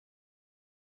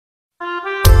The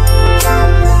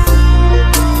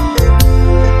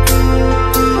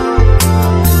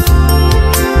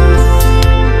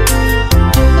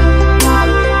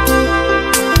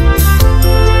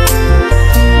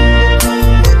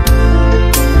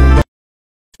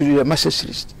message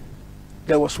list.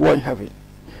 There was war in heaven.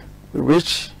 We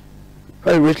reached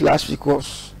last week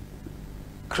was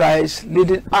Christ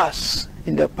leading us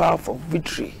in the path of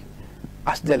victory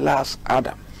as the last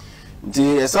Adam.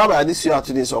 The Sabbath this year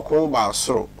today so come by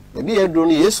so. Maybe you don't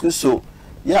yes so.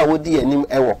 Yeah, what the name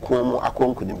ever come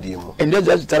akon kunim. And that's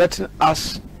just directing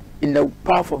us in the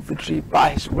path of victory by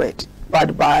His word,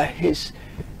 but by His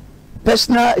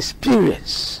personal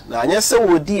experience. Na anya se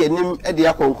wodi anim e de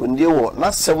akonkunde wo na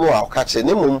semo a ka che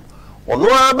ne mum ono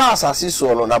aba asase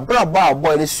so no na bra ba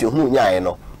boy ne suhu nyae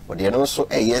no wo de no so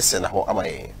yes na ho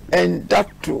amaye. And that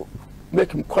to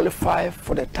make him qualify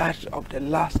for the title of the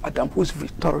last Adam who is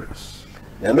victorious.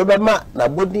 Na no be ma na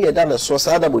bodi e da na so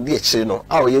sa da bodi e kire no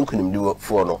a wo yenkunim di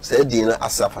fo no se di na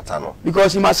asafata no,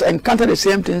 because he must encounter the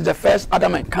same things the first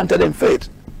Adam encountered in faith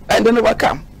and then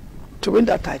overcome to win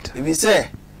that title. If you say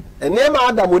and name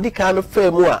Adam odi kan no fa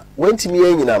mu a wantimi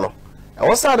anyina no e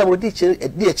wo sa Adam odi di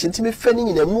e chintimi fa ni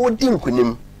nyina mu odi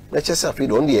nkunim na chese afi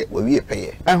do onde we wie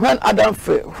peye. And when Adam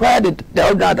failed, where did the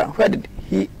other Adam, where did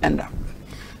he end up?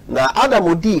 Na Adam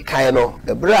odi kan no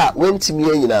e bra wantimi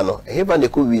anyina no e heba ne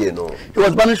ko wie no, he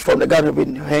was banished from the Garden of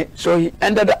Eden. So he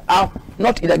ended up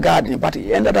not in the garden, but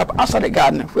he ended up outside the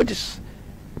garden, which is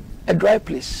a dry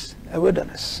place, a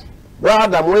wilderness. Bra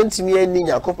Adam wantimi ani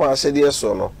Yakobon asede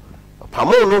so no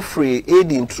pamo no free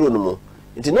aiding throne mo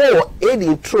nti no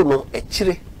aiding throne no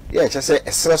ekire ya eche say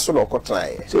esre so no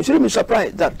kotan. So you shouldn't be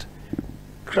surprised that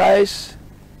Christ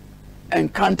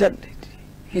encountered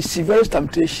his severest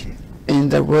temptation in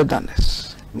the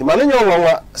wilderness. Ni manenyo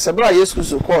wonwa sebra Yesu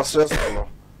so ko esre so no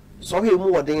so he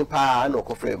mu wodin pa na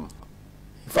okofrem.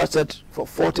 He fasted for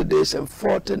 40 days and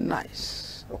 40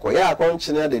 nights. Okoya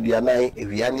akonchine de duanan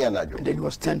ewiane anajo. And then he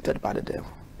was tempted by the devil.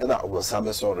 It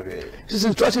is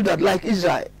interesting that, like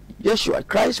Israel, Yeshua,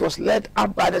 Christ was led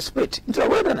up by the Spirit into the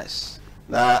wilderness.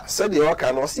 Now, said the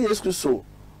Okan was yes, so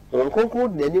on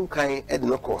conclude the name kind and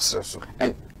no course.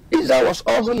 And Israel was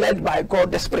also led by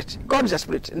God, the Spirit. God is a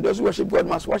Spirit, and those who worship God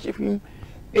must worship Him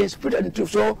in spirit and in truth.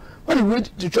 So, when you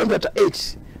read Deuteronomy chapter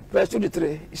 8, verse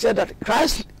 23, he said that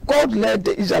God led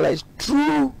the Israelites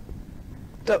through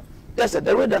the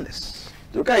wilderness.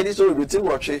 To kind this all routine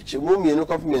watch, Chimumi no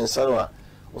confidence, son.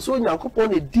 So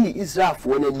Yakobon di Israel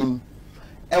for anim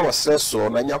e was so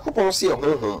na Yakobon se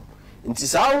honhom nti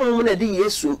sa honhom na di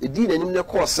Yesu di nanim ne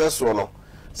ko so no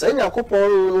sa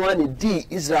Yakobon no ani di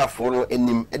Israel for no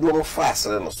anim e do mo fa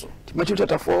asere no so. Matthew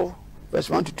chapter 4 verse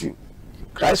 1 to 2.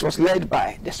 Christ was led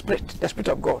by the Spirit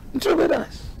of God into the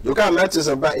wilderness. You can Matthew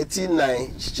about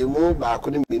 18:9 chichemu ba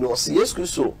akoni bi no se Yesu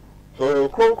so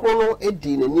kronkron no e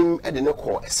di nanim e de ne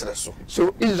ko esere so.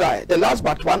 So Israel, the last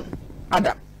but one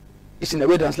Adam, is in the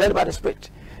wilderness, led by the Spirit.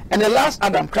 And the last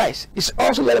Adam, Christ, is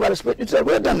also led by the Spirit into the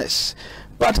wilderness.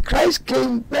 But Christ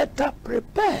came better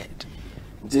prepared.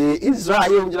 The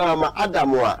Israel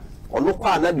Adam wa ono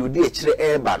kwa na de odi ekire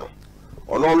eba no.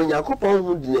 Ono no Yakobon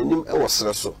hu di nanim e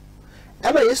wosere so.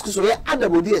 Eba Yesu so ye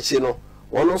Adam odi ekire no,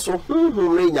 ono so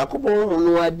re Yakobon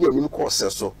hu no adi anim ko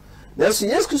osere so. Na so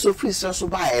Yesu so free so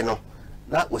bae no.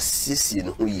 That was sissy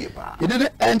no ye ba. He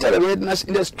didn't enter the wilderness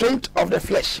in the strength of the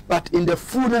flesh, but in the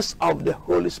fullness of the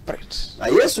Holy Spirit. Na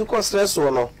Yesu ko stress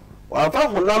no. Wa fa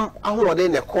honam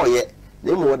ahode ne koye,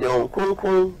 ne mo de hon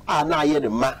kronkron a na ye de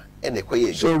ma e ne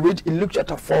koye. So read in Luke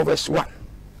chapter 4 verse 1.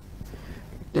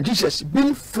 The Jesus,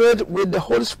 being filled with the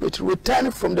Holy Spirit,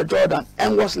 returned from the Jordan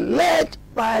and was led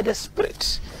by the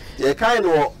Spirit. Ye kind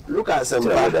of look at some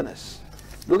wilderness.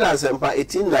 Look at some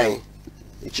 18:9.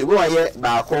 Ichibo aye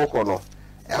ba akoko no.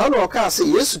 E ha no ka say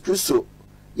Yesu Kristo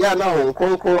ya na hon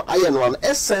kronkron aye no an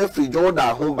esen free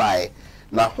Jordan ho bai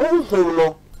na honhom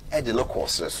no e de no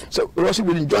course. So we also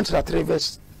read in John chapter 3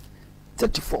 verse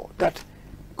 34 that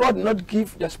God did not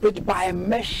give the Spirit by a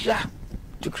measure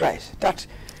to Christ, that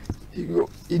he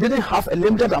didn't have a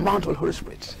limited amount of the Holy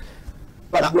Spirit,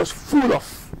 but he was full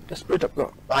of the Spirit of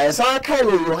God. I saw kind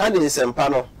of Johannes and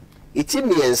Pano. It's in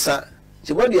me and son.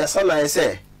 She body a son I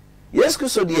say. Yes,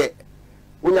 so dear.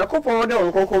 When you couple order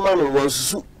on Cocoman was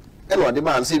soup, and what the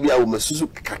man say, we are Masuzu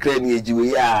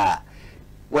Cacrani, ya.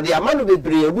 What the amount of a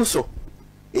brave busso.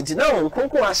 It's now on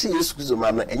Coco, I see you,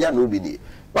 man, and ya no be.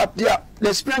 But the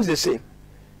experience is the same.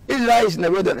 Israel is in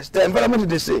the wilderness, the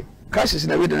environment is the same. Christ is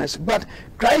in the wilderness, but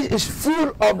Christ is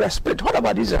full of the Spirit. What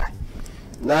about Israel?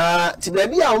 Na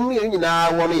tibabi a umi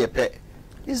nyina won ye pe.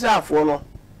 Israel fo no.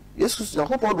 Jesus na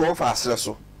hopo do fa asre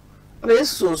so. Na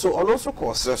Jesus so ono so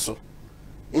ko asre so.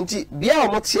 Inti bia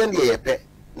omotie ndi yepe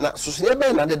na susunye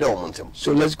be na dede omontem.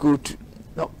 So let's go to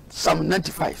Psalm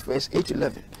 95 verse 8 to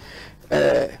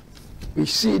 11. We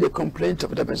see the complaint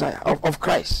of the Messiah, of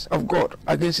Christ, of God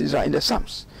against Israel in the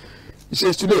Psalms. He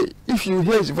says, today, if you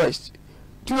hear his voice,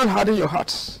 do not harden your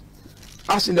hearts,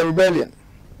 as in the rebellion,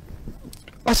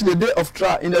 as in the day of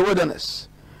trial in the wilderness.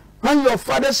 When your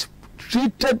fathers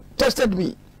tested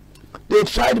me, they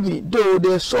tried me, though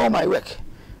they saw my work.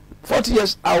 40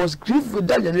 years I was grieved with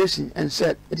that generation and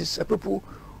said, it is a people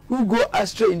who go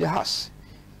astray in the house,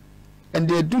 and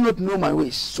they do not know my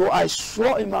ways. So I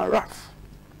swore in my wrath,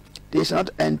 they shall not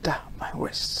enter my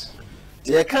rest.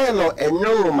 The kind of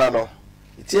enyo mano,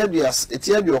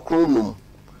 itiabi okronum.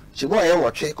 Shibo aye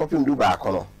watwe kopim du ba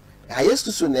akono.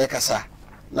 Yesu so na ekasa.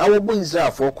 Na wo bo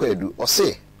Israel fo kwadu. O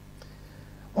se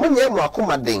monye mo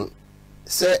akoma den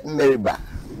se Meriba.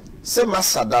 Se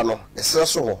masada no esere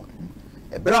so ho.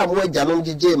 Ebra mo agyanom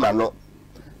gige ma no.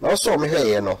 Na so me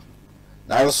hweye no.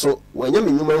 Na nso wanya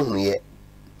me nyuma huye.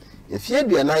 Efie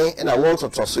aduanan na won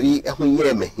totoso yi ehu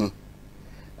ye mehi.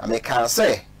 Ameka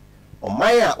say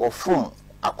omaya ofum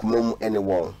akomam ene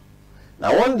won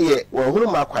na won de won huru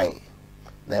makwan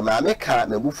na ma meka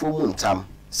na bufo mu ntam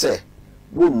say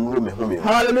won nuru me hu.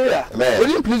 Hallelujah. Amen. Will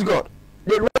you please God?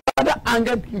 They rather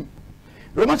angered him.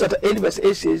 Romans chapter 8 verse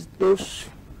 8 says, those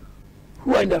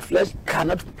who are in the flesh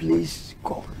cannot please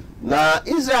God. Na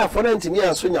Israel for ntimi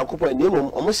anso Yakobon ni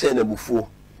mum omo se na bufo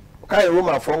kai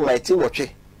Roman for 19 wotwe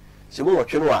se mu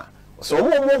wotwe no a so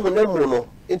omo hu na mu no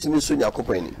ntimi so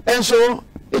Yakobon ni. And so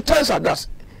it turns out that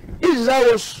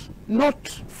Israel was not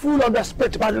full of the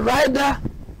spirit, but rather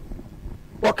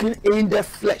walking in the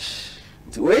flesh.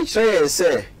 To which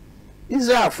say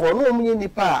Israel for no mu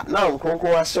nipa na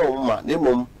nkonkon ase omma na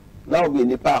mum na obi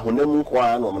nipa honam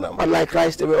kwa no na. But like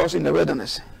Christ, they were also in the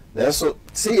wilderness. So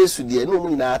say yesu de no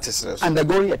mu na atesere.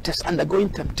 Undergoing a test, undergoing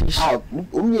temptation.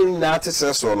 Umye na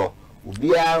atesere so no.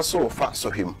 Ubia so fa so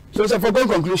him. So it's a foregone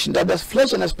conclusion that the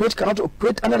flesh and the spirit cannot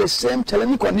operate under the same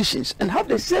challenging conditions and have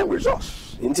the same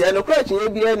results. Inti anokra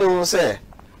chinye bia ne ho se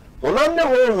onam ne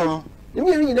honhom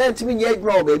nimi nyina ntimi nya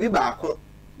adwuma baby baako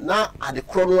na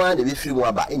adekro no a de be firi mu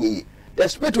aba enye. The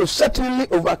spirit will certainly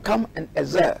overcome and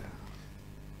excel.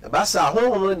 Basa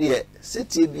honhom no de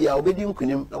setie bia obedi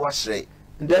nkunim na wahre.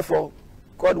 And therefore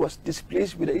God was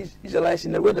displeased with the Israelites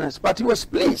in the wilderness, but he was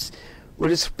pleased with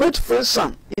his spirit-filled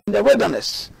son in the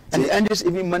wilderness, and the angels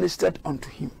even ministered unto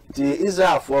him. The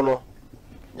Israel for no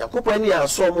Yakobon ni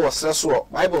aso mo wasre so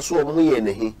Bible so mo ye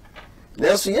nehi.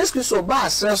 Na so Yesu Kristo ba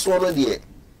asre so no de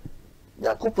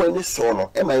Yakobon ni so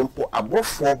no e ma mpo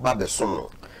abofo ba be so no.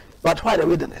 But why the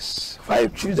wilderness? Why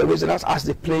choose the wilderness as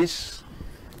the place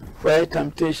where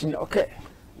temptation occur?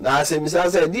 Na se misa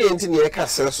say die enti ne ka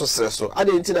sre so ade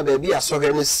enti na ba bi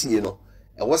asohwe no sie no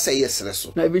e wo say yesre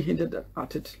so. Now we hinted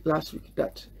at it last week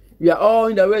that we are all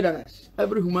in the wilderness.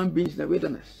 Every human being is in the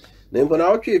wilderness. Na mpo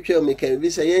na otwe me kan bi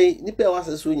say ye nipa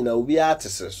wase so nyina obi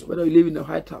atesre so. Whether you live in the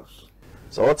White House,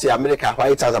 so what America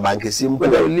White House abankesi mpo,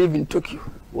 whether you live in Tokyo,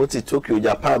 what is Tokyo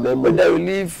Japan member, whether you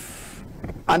live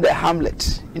under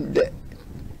Hamlet in the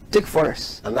thick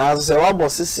forest, and as say one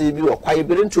boss see bi okwaye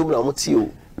bere ntom na mo ti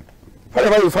o.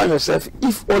 Wherever you find yourself,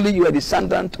 if only you are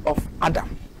descendant of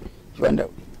Adam, you are in the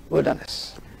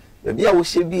wilderness. The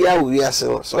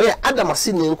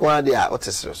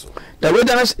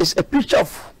wilderness is a picture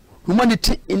of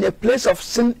humanity in a place of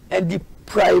sin and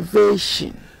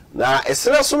deprivation. Now, a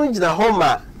certain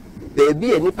homa,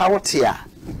 baby, and nipawatia,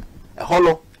 a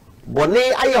hollow,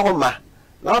 bonnet, ayahoma.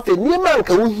 Now, if a new man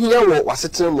can hear what was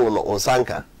it on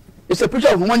Sanka. It's a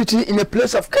picture of humanity in a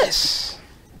place of curse.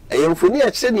 A young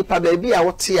funia sending baby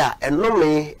out here and no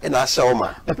me and I saw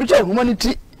a picture of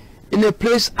humanity in a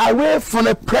place away from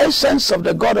the presence of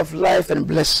the God of life and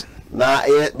blessing. Now,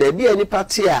 there be any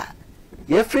partia.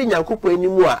 You're free Yakupo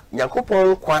anymore,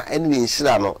 Yakupo qua any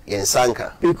insilano in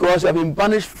Sanka. Because you have been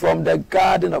banished from the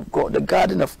garden of God, the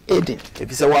garden of Eden. If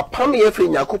you say, what Pammy free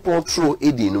Yakupo through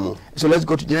Eden. So let's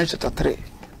go to Genesis chapter 3.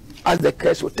 As the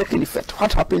curse will take effect,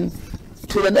 what happened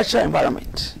to the natural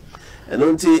environment? And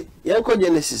until Yanko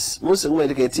Genesis, most of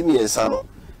them get me and son.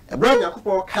 A brother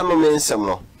Yakupo cannot mean some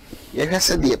no. You have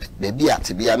said the beer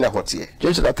to be a nehotier.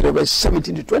 Genesis chapter 3, verse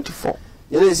 17 to 24.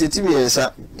 You say to me, and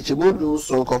son, it's a good news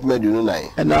song of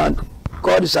Medunai. And now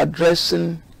God is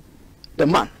addressing the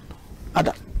man,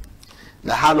 Adam.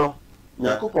 The Hano,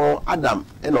 Yakupo, Adam,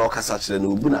 and all Casach and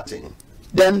Ubunatin.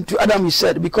 Then to Adam he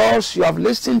said, because you have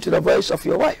listened to the voice of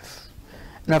your wife,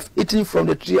 and have eaten from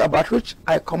the tree about which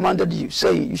I commanded you,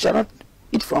 saying, you shall not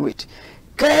eat from it.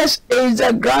 Cursed is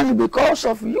the ground because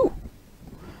of you,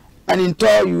 and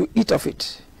until you eat of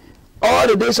it all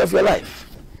the days of your life.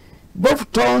 both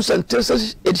thorns and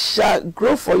thistles it shall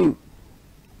grow for you,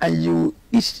 and you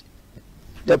eat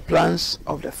the plants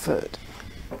of the field.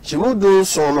 Chimudu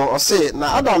so no ose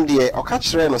na Adam de oka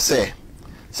kire no se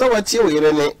watie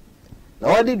oyere ne na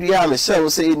wadi dua me se wo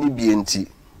se ni bienti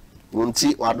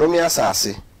wonti wadome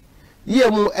asase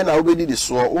yemu e na obedi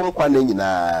so wo nkwa na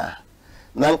nyina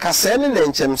na nkase ne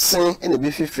nchemsen e na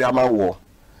bi fifiri amawo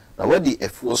na wadi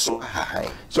efuo so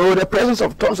hahan. So the presence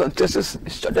of thorns and thistles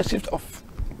is suggestive of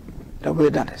the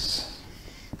wilderness.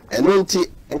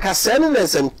 Enonti nkase ne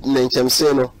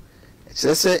nchemsen no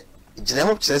se you are in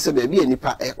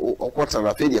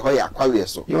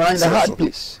the hard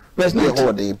place. Verse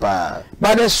 19.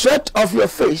 By the sweat of your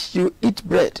face you eat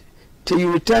bread till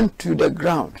you return to the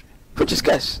ground, which is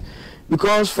cursed,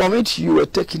 because from it you were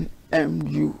taken,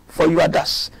 and you are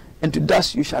dust, and to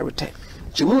dust you shall return.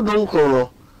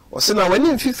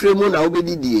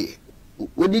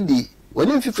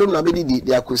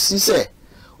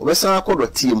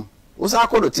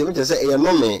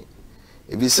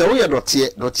 If you say we are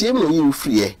dotie mu you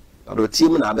free dotie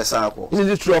mu na abesa akọ. This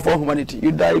is true of all humanity.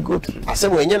 You die, you go through. I say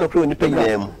we enye no kro ni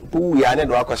panyam. Pu ya ne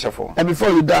do akwashefo. And before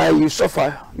you die, you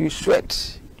suffer, you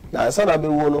sweat. Na say na be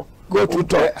wo no go through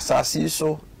talk asasi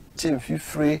so tim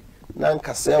free na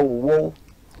nkase wo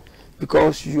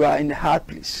because you are in a hard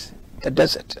place, a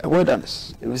desert, a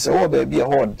wilderness. If you say oh baby a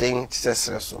hard thing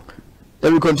so.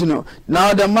 Then we continue.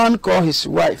 Now the man called his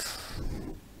wife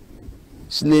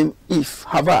name Eve,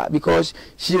 Hava, because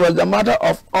she was the mother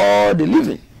of all the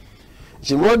living.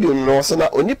 She would you know, so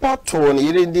that only part to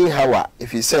ni Hawa,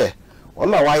 if he say,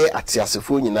 Ona waye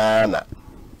atiasefo nyina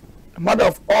mother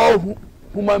of all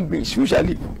human beings who shall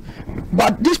live.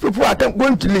 But these people are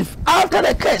going to live after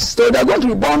the curse, so they are going to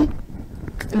be born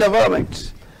in the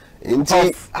environment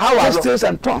of thistles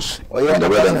and thorns.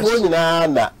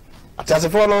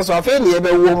 Atiasefo no so afa ni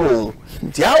ebe wo mu.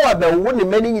 The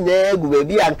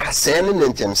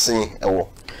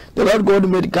Lord God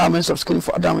made garments of skin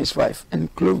for Adam and his wife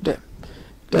and clothed them.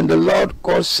 Then the Lord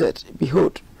God said,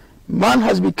 behold, man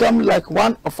has become like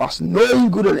one of us,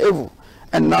 knowing good and evil,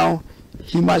 and now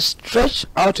he must stretch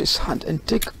out his hand and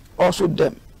take also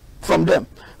from it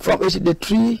the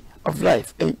tree of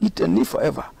life, and eat and live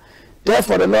forever.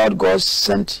 Therefore the Lord God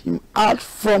sent him out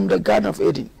from the Garden of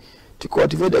Eden to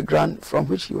cultivate the ground from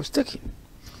which he was taken.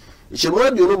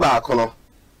 Ishimodi back on.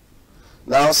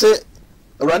 Now say,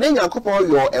 running a couple of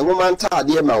your a woman tar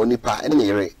dear Maunipa and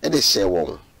near it, and share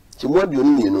one. Shimodi,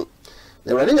 you know.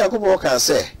 The running a couple can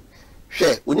say,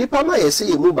 Share, Unipa may say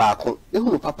you move back on,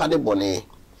 you papa de bonnet.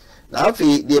 Now,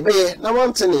 fee, the bay, no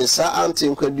one telling Sir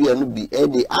Auntie could be and be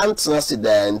any aunt nasty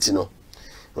Antino.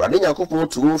 Running a couple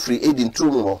to free aid in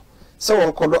 2 more. So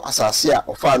one called Assasia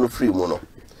or Fano free mono.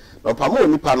 No Pamo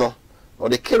Nipano. Or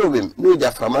the cherubim knew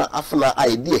that from after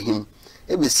idea him,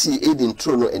 every see aiding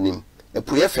trono in him, a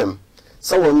pre-FM,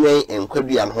 someone may and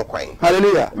Quadia and Hoquine.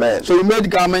 Hallelujah. Man. So he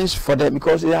made garments for them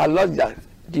because they had lost their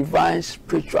divine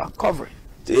spiritual covering.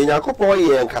 The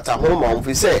Yakopo and Catahoma,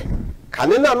 we say,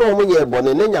 Canina no me ye born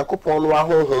in Yakopon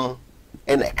home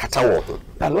and a Catawo.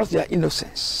 They lost their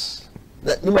innocence.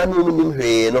 That you might know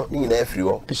him not in every.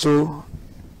 So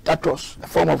that was a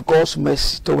form of God's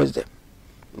mercy towards them.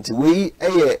 We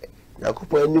the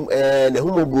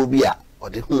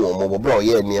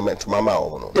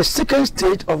second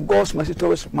stage of God's mercy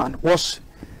towards man was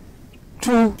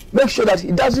to make sure that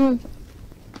he doesn't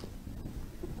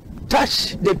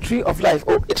touch the tree of life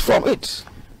or eat from it.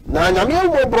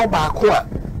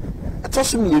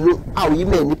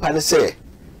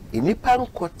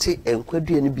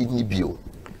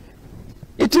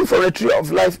 Eating from the tree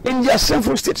of life in their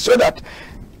sinful state, so that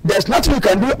there's nothing you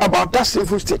can do about that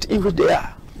sinful state in which they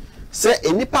are. Say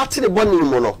any party the bonny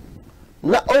mono.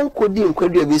 Na uncle Dim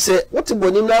could be say, what a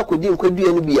bonny now could do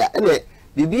any beer, and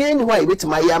be anyway with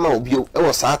my yama of you, it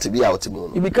was hard to be out.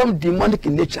 You become demonic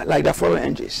in nature, like the fallen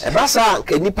angels. A bassa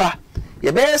can nipa,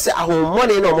 you better say, I want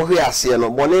money no more here, see, no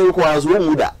bonny was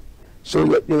womuda. So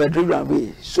they were driven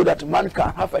away, so that man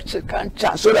can have a second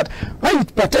chance, so that when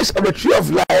it partakes of the tree of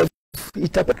life,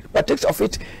 it partakes of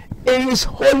it in his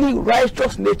holy,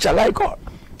 righteous nature, like God.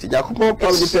 Tijakupo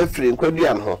probably free in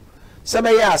Quadian.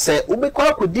 Sabaya say,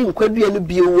 Ubekwa could din Quadian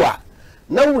be wa.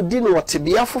 Now we didn't want to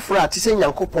be a for to say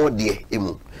Yankopo dear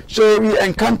emu. So we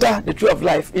encounter the tree of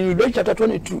life in Revelation chapter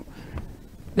 22.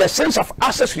 The sense of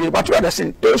access to it, but rather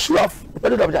sin, those who have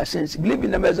repented of their sins, believe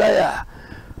in the Messiah,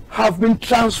 have been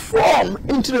transformed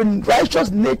into the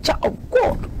righteous nature of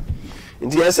God. In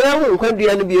the Assembly,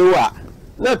 Quadian be wa.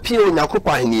 Na pio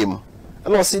Yakopa him.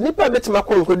 And I see Nipa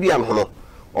Betmacon Quadian Hono.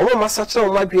 Or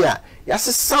Massachusetts, my dear, yes,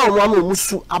 sound one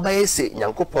musu abayese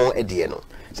Yankopon ediano.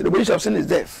 So the wages of sin is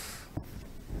death.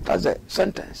 That's the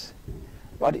sentence.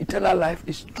 But eternal life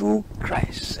is through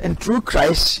Christ. And through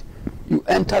Christ, you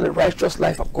enter the righteous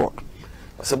life of God.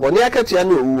 So, Boniaka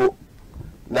Tiano,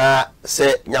 na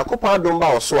se Nyakopa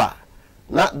Domba Oswa,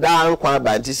 not down kwa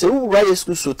banti, se who rise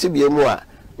to so tibiemua,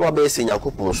 no base in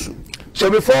Yakoponsu. So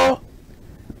before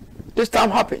this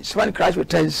time happens, when Christ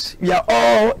returns, we are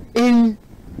all in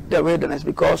the wilderness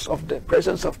because of the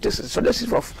presence of Jesus. So this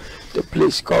is of the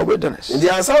place called wilderness. In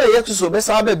the answer, you to so best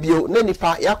abio,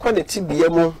 Nenipa, Yakon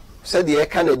tibiemo, said the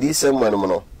Ekana decent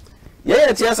mono.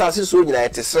 Yea, tears are so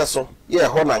united, so, ye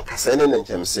Honan Cassenen and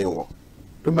Jamsin.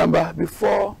 Remember,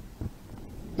 before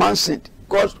man sinned,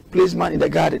 God placed man in the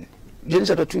garden. Genesis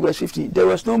chapter 2, verse 15. There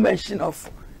was no mention of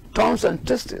thorns and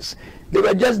thistles. They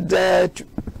were just there to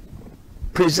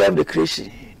preserve the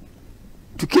creation,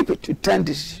 to keep it, to tend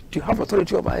it, to have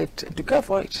authority over it, to care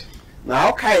for it. Now,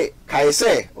 okay, I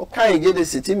say, okay, get the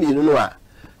city, you know,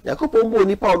 Yakopo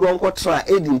Nipa don't try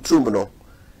aiding Trumbuno.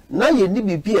 Now you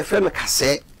need be a friend of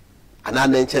Casse, and I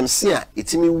mention Sia,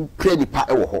 it's me pretty part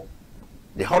of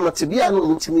the honor to be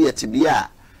unknown to me to be a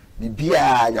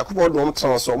Bibia, Yakopo don't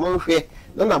transform one way,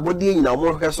 none of body in our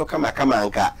more so come a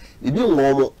camanca, the new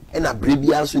normal and a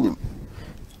bribia swim.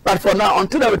 But for now,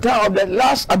 until the return of the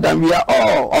last Adam, we are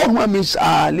all human beings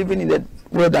are living in the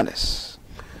wilderness.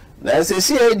 Now, as I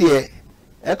see, dear,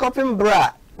 a copy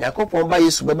bra, Yakopo by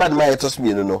his bad my etos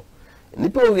no.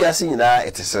 Nipple we are seeing now,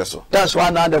 it is so. That's why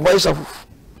now the voice of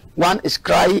one is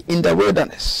crying in the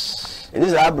wilderness. It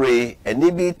is Abre, and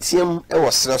maybe Tim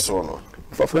was so.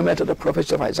 Fulfillment of the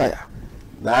prophecy of Isaiah.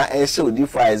 Now, I so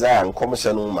differ Isaiah and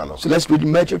commercial man. So let's read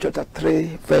Matthew chapter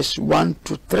 3, verse 1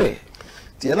 to 3.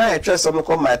 The I trust some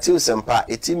call Matthew Sempa,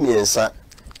 18 years,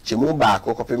 Chimuba,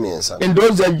 copy means. In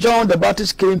those that John the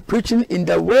Baptist came preaching in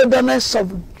the wilderness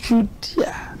of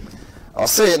Judea. I'll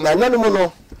say,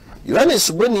 Nanomono, you are a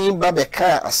subuni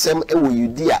Babeka, a sem ewu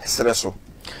Judea, Sereso.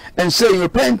 And say,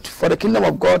 repent, for the kingdom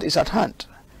of God is at hand.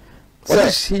 For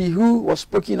this he who was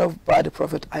spoken of by the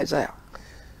prophet Isaiah.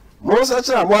 Most such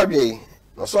a Mwabi,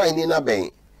 no so I need a bay.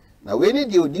 Now, when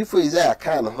did you differ Isaiah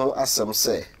can ho as some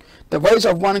say? The voice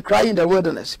of one crying in the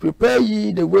wilderness, prepare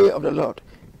ye the way of the Lord,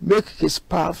 make his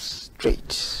paths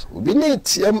straight.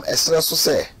 Ubinate yam esreso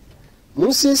say,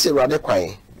 Musi se rade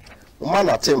kwai,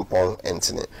 umana tempon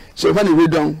entine. So when you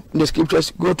read down in the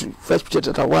scriptures, go to 1 Peter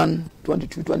chapter 1,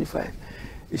 22, 25.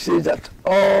 It says that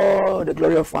all the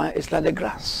glory of wine is like the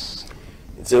grass.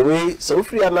 It's a way, so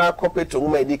free and now copy to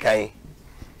Medicae.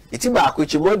 It's about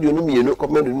which you want you know,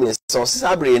 command so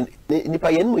Sabre,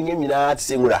 Nipayan, Munimina,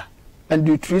 Singura. And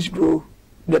do trees grow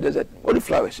in the desert? Only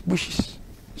flowers, bushes.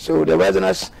 So the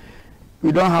wilderness,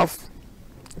 we don't have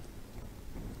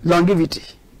longevity.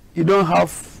 You don't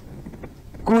have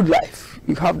good life.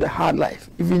 You have the hard life.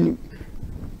 Even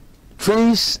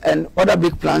trees and other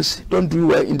big plants don't do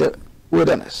well in the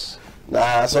wilderness.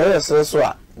 Nah, so yes, so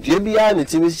JBI and the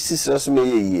TV sisters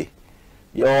may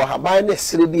your Habai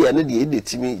necessarily and the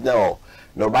Timmy now.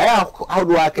 No, by how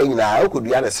do I can now could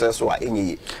be an assessor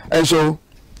any. And so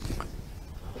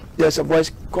there's a voice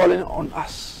calling on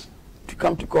us to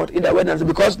come to God in the wilderness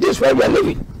because this is where we are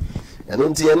living. And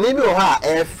until maybe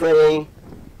her frame,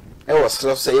 I was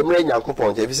saying,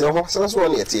 if you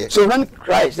say, so when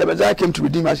Christ, the Messiah, came to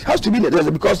redeem us, it has to be in the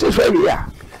desert because this is where we are.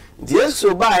 Yes,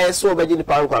 so by so many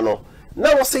Pancano.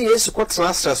 Now, say yes, what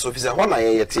transfers of his one I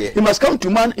yet. He must come to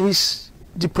man in his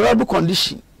deplorable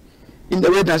condition in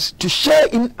the wilderness to share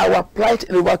in our plight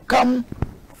and overcome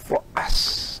for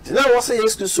us. Now, I say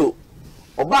yes to so.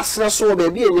 Obasra so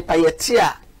baby and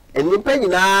Payetia and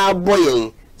Nipena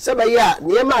boying. Sabaya,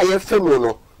 near my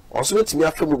femono, or so to me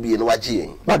a femo be in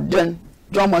Waji. But then,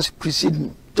 John must precede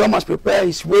me. John must prepare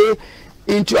his way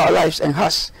into our lives and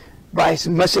us by his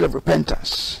message of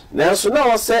repentance. Now, so now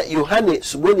I say, you had it,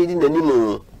 Suboni in the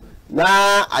Nimu.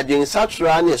 Now, I didn't such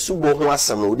run a Subo who has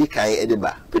some Odikai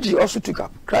Ediba. Which he also took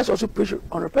up. Christ also preached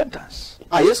on repentance.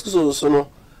 Ah, yes, so no.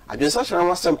 I didn't such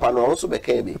run some pan also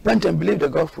became. Repent and believe the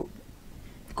gospel.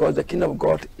 Because the kingdom of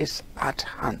God is at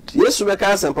hand. Yes,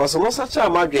 because and person such a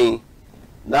margin.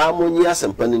 Now, Monias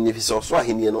and Penifis or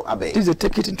Swahiniano Abbey. This is a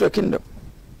ticket into a kingdom.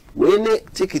 When a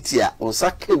ticket here on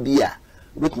Sakabia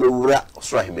with Mura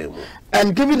Swahim.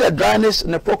 And given the dryness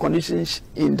and the poor conditions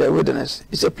in the wilderness,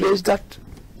 it's a place that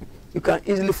you can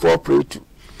easily fall prey to.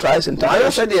 Tries and times. I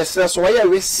said, yes, that's why I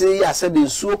will say I said in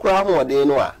Sukra or de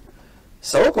Noa.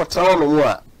 So, what town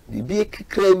or the big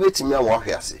crave to me,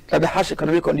 that the harsh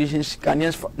economic conditions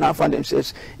Ghanaians now find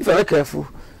themselves. If you're not careful,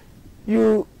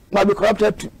 you might be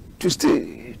corrupted to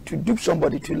steal, to dupe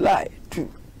somebody, to lie, to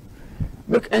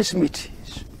make ends meet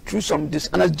through some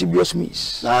dishonest, dubious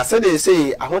means. Now, I said they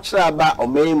say, I want to about or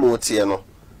may more tiano.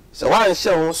 So, why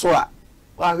shall so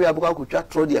Why we have got to chat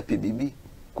through the PBB,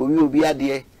 will be a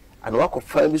dear, and walk of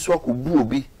family swap will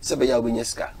booby, Sabaya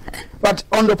Winyeska. But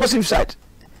on the positive side,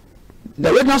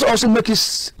 the witness also make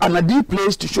it an ideal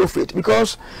place to show faith,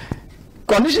 because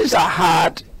conditions are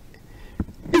hard.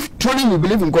 If truly you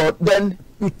believe in God, then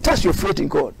you test your faith in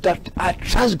God, that I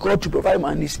trust God to provide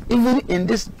my needs, even in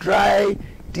this dry,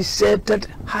 deserted,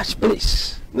 harsh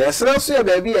place. Now, so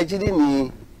baby, I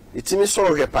didn't. It's me so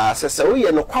repair, says, so we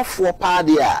are no quaff for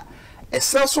party. A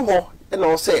sense of and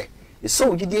I'll say, it's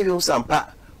so you give him some part.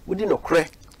 We didn't crack.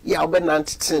 Yeah, but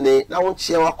Nancy, now won't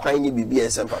share what kind you be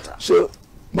and some butter. So,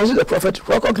 Moses the prophet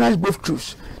recognized both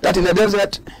truths, that in the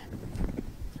desert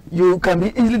you can be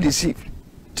easily deceived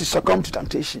to succumb to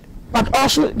temptation, but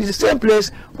also it is the same place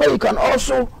where you can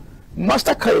also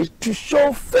master courage to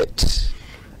show faith.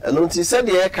 And when he said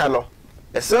the air cano,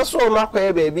 a sense of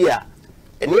my baby,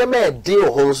 and you may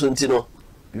deal homes untino,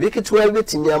 make it 12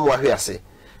 in Yamwahase.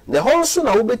 The whole soon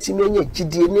I will bet me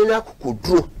Gideon could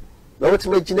draw. Now what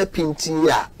imagine a painting,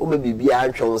 ya, or maybe be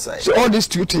on side. So all these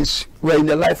two things were in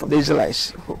the life of the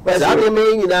Israelites.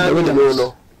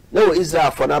 No,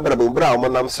 Israel for Abraham Brown,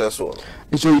 Madame Sasso.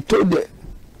 And so he told the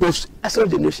post-Israel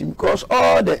generation, because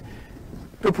all the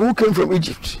people who came from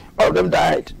Egypt, all of them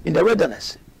died in the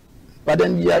wilderness. But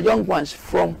then the young ones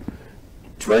from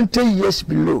 20 years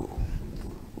below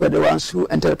were the ones who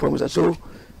entered the promised land. So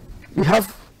we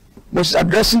have Moses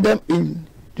addressing them in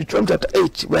Deuteronomy chapter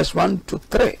 8, verse 1 to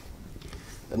 3.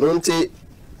 And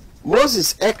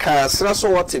Moses eka sraso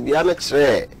what be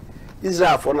anatre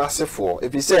Israel for nase for.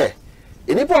 If he say,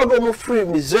 any problem of free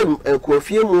Mizem and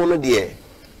Kofie Mono dear,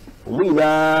 we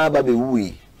na baby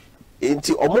wee.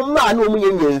 Enti omuma no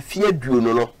munye fear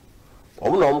duno no.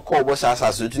 Omuna call was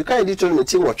as you can determine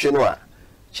the what you know.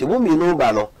 She won't be no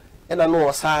bano, and I know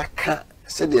sa ka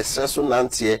said the sraso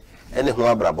nantie and the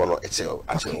Huabrabono itself.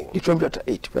 Deuteronomy chapter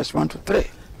 8, verse 1 to 3.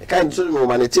 The kind of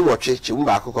humanity watch it, you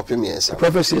back a copy me. The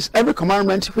prophet says, every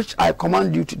commandment which I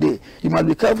command you today, you must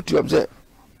be careful to observe,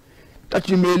 that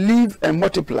you may live and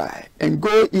multiply, and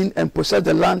go in and possess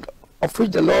the land of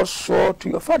which the Lord swore to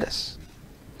your fathers.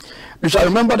 You shall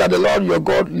remember that the Lord your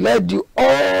God led you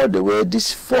all the way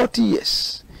these 40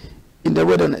 years in the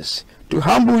wilderness, to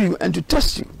humble you and to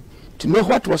test you, to know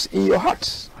what was in your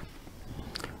hearts,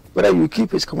 whether you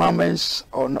keep his commandments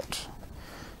or not.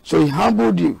 So he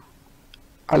humbled you,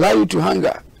 allow you to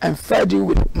hunger, and fed you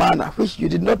with manna which you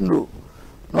did not know,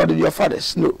 nor did your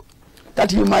fathers know,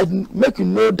 that he might make you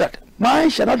know that man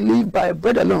shall not live by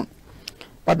bread alone,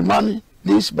 but man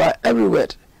lives by every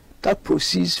word that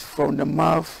proceeds from the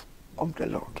mouth of the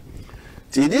Lord.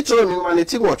 Did told me when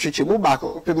it watch it, you move back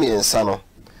up me and son.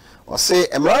 Or say,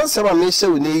 a man seven may say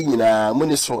we need in a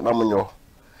muniso namunyo.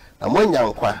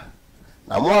 Namunyankwa,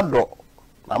 Namodo,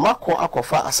 Namako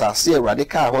Akofa Assassin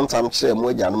Radical 1 time chair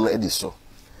Mojan Ediso.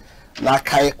 Na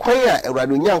kai kwaya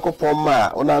Eradu Nyankopon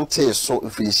ma onante so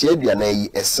ifirisie aduana yi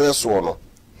esreso no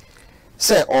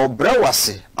se obra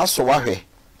wase aso wahwe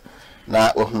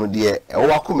na ohunu de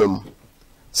ewo akomam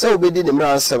se obedi ne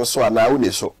mra nsem so ana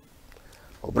woni so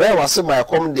obra wase ma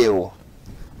yakom de wo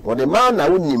wode ma na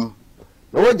wonim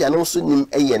na wogya no so nim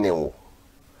eye ne wo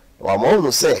wa ma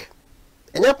onu se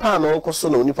enya pa no nko so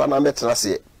na onipa na metena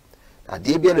se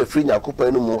ade bia refri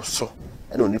Nyankopon no mu so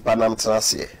na onipa na metena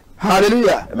se.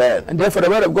 Hallelujah. Amen. And therefore the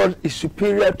word of God is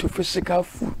superior to physical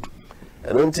food.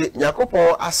 And until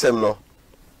Yakopo asem no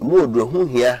more do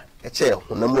here a chair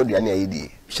no more than idea. You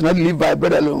should not live by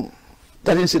bread alone.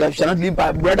 That is that you shall not live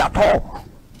by bread at all,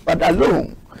 but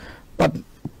alone. But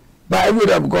by the word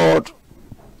of God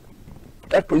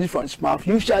that proceeds from his mouth,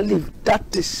 you shall live.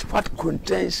 That is what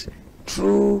contains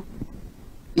true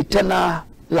eternal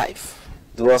life.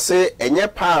 Do I say any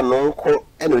pa no ko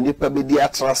and onipa be di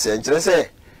atrase and say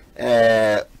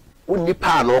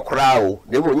unipa no crowd,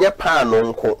 they will nye pa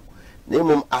no nko. They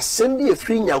mum assembly a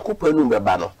free Yankopon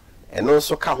bebano, and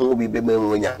also come be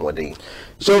bemenya.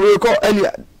 So we recall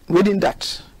earlier reading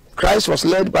that Christ was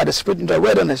led by the Spirit into the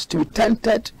wilderness to be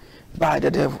tempted by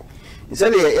the devil. He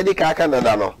said, Eddie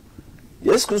Kakanano.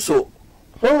 Yes, so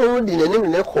who did an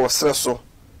enemy course so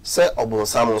say Obon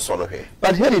Salmon son of here.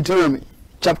 But here in Deuteronomy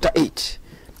chapter 8,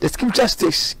 the scripture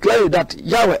states clearly that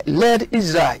Yahweh led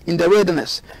Israel in the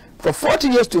wilderness for 40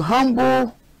 years to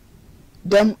humble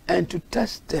them and to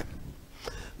test them.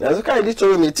 Now, the kind of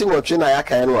Deuteronomy watching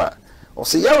Ayaka or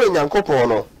say Yahweh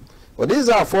Yankopono, but these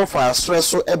are for stress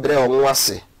so ebre on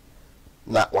wase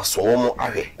na wasomo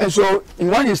awe. And so, in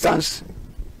one instance,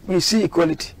 we see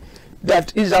equality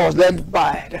that Israel was led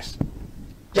by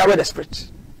Yahweh the Spirit.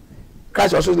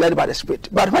 Christ was also led by the Spirit.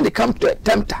 But when it comes to a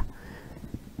tempter,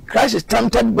 Christ is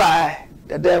tempted by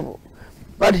the devil.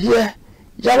 But here,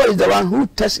 Yahweh is the one who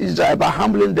tests Israel by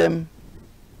humbling them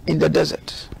in the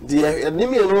desert. The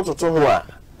enemy no to ho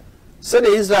said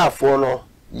Israel for no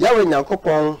Yahweh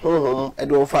Nyankopon honhom e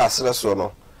do fa asere so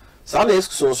no sa na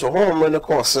eskuso so honhom ne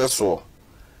ko asere so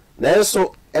na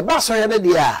so e ba so ya de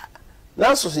dia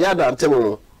na so ya da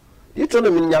ntemu di to no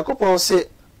Nyankopon se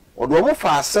odo mo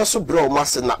fa asere so bre o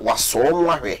mase na waso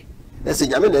mo ahwe na se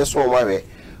nyame na so mo ahwe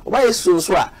o ba yesu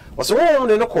so a o so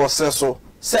honhom ne ko asere so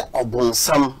se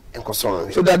obonsam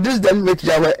enkoso. So that this then make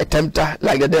Yahweh a tempter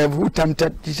like the devil who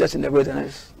tempted Jesus in the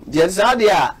wilderness. Yes,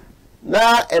 adia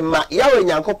na emma Yahweh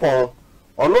Nyankopon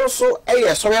ono so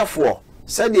eye soyafo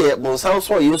said the bonsam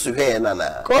so yesu hwe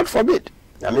na. God forbid.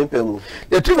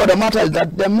 The truth of the matter is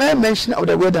that the mere mention of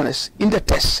the wilderness in the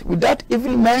text without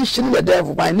even mentioning the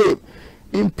devil by name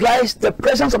implies the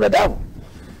presence of the devil.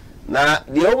 Na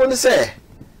the open say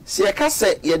si e ka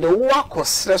say ye de wo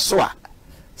akosre so a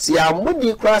si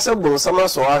amudi kra se bonsam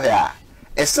so ahwe a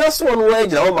esre so no wa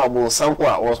gira wo ma bonsam ko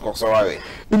a wo so ahwe.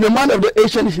 In the mind of the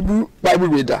ancient Hebrew Bible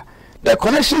reader, the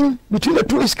connection between the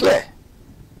two is clear.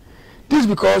 This is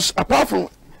because apart from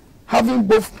having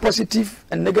both positive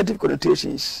and negative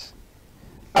connotations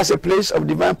as a place of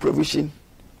divine provision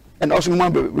and also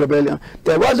human rebellion,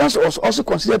 the wilderness was also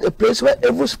considered a place where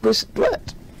evil spirits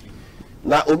dwelt.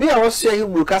 Na obi a was here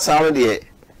Hebrew kasa no de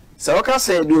se waka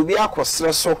say de obi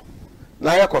akosre so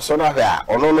na yakoso na hwe a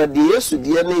ono no de Yesu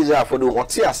de na Israel for do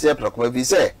wote ase prako bi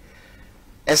say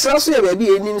esra so ye ba bi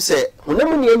enim say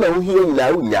honam ne ma hu hie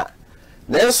nyina unya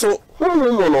na so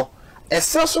honum no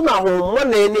esra so na honmo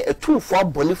na ni etufo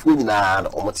abonefo nyina na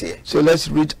omote. So let's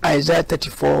read Isaiah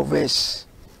 34 verse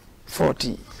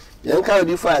 40. Yen ka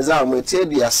read for Isaiah mo tie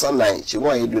dia sanai chi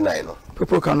mo ayedu9 no.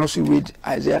 People can also read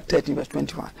Isaiah 30 verse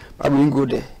 21, but we will go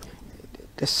there.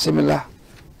 The similar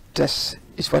text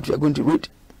is what we are going to read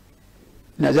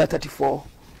in Isaiah 34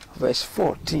 verse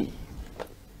 14.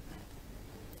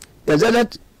 The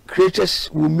desert creatures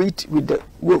will meet with the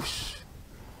wolves.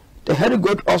 The hairy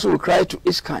goat also will cry to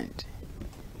its kind.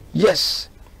 Yes,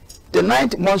 the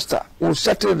night monster will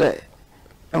settle there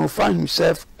and will find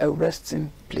himself a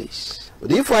resting place.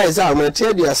 If Isaiah mo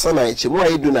tie dia sanai chi mo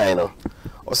ayedu9 no.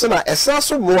 Osena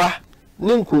esaso moa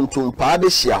ne nkuntum pa de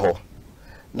hia ho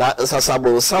na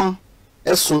nsasabonsam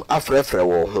esun afrefre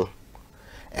wo ho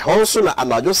ho so na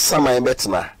anajo saman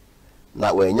betena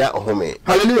na wanya ohome.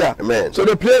 Hallelujah. Amen. So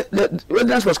the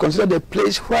wilderness was considered a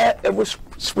place where every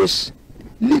space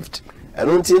lived. And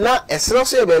until now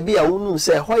esraso e ba bia wonu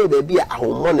se ho e ba bia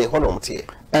ahomone honomte.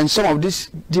 And some of these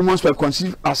demons were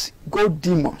conceived as goat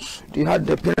demons. They had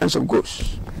the appearance of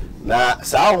ghosts. Na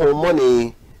sa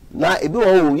ahomone na ebi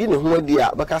wo yi ne ho adi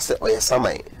a baka se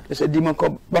oyesaman. There's a demon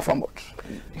called Baphomet.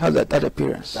 He has that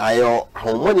appearance. Ayo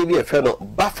ahomone bi e fe no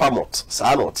Baphomet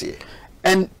sa no tie.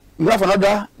 And we have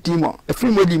another demon, a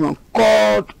female demon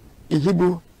called in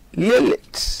Hebrew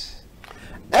Lilith.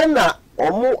 And na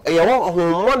omo e wo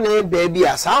ahomone ba bi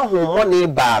a sa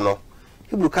ahomone ba no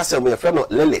Hebrew kasa mo e fe no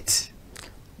Lilith.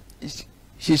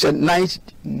 She's a night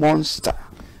monster.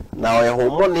 Now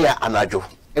ahomone a anajo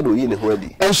e do yi ne ho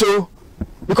adi. And so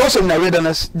because in the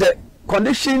wilderness, the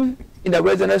condition in the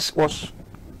wilderness was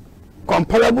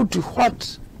comparable to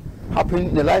what happened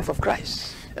in the life of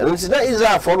Christ. And it's not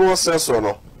Israel for no sense or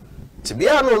no. To be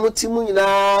no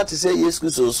timunina to say yes,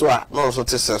 so no so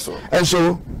so. And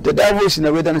so the devil is in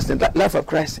the wilderness in the life of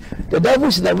Christ. The devil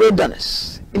is in the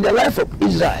wilderness in the life of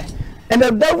Israel. And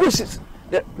the devil is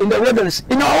in the wilderness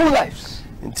in our own lives.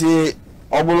 Nti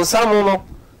obunsamu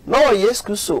no yes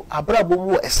so abrabo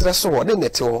mu esre so wo de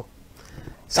nete.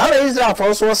 Sana Israel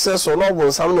for so so no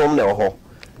obonsam no ne ho.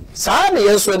 Sana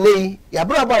yeso nei ya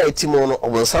braba etimo no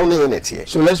obonsam no nete.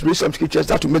 So let's read some scriptures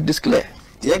that to make this clear.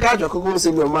 Ye ga jokoko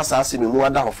se mi masa ase mi mu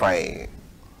ada ho fine.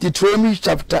 Deuteronomy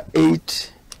chapter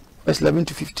 8 verse 11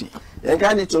 to 15. Ye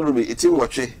ga ni to rubi eti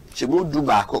nwotwe chemu du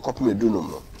ba akoko medunum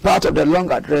no. Part of the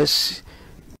long address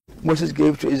Moses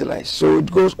gave to Israelites. So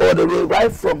it goes all the way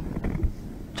right from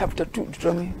chapter 2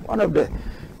 Deuteronomy, one of the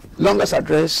longest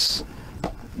address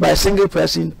by a single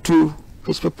person to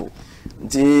his people.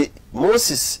 The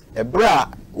Moses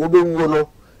ebra obewu no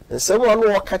nsem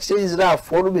ono wakache Israel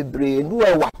for no bebre nu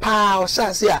e wapa o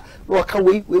sase a no waka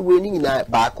we ni nyina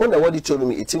ba ko na wadi to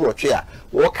no eti nwotwe a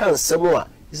wo kan nsem a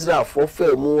Israel for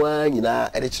fa mu a nyina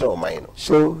e de kire o man no.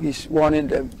 So he's warning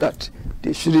them that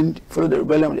they shouldn't follow the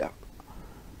rebellion of their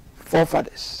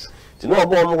forefathers. No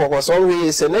bomb was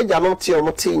always a negative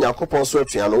Yakopon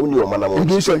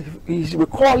so he's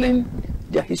recalling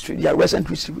their history, their recent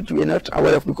history, which we are not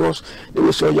aware of because they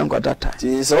were so young at that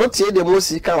time. So the most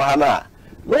Hana.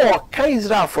 No, can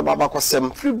Israel for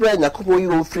Nabakosem, free bread, Yakopo,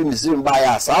 you free Muslim by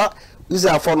us,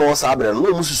 Israel for no Sabre,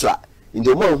 no Musa. in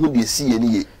the one who they see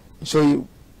any. So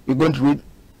we're going to read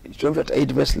Psalm chapter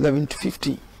 8, verse 11 to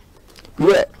 15.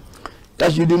 Where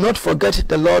that you do not forget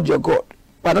the Lord your God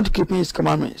by not keeping his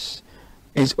commandments,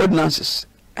 his ordinances,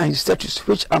 and his statutes,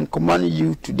 which I'm commanding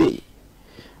you today.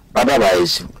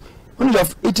 Otherwise, when you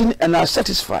have eaten and are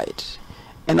satisfied,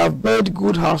 and have built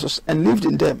good houses and lived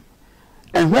in them,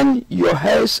 and when your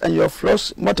herds and your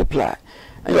flocks multiply,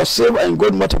 and your silver and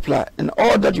gold multiply, and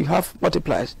all that you have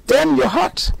multiplies, then your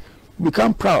heart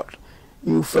become proud.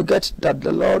 You forget that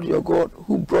the Lord your God,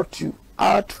 who brought you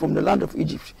out from the land of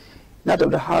Egypt, not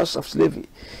of the house of slavery,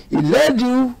 he led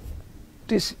you,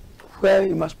 this where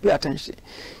you must pay attention,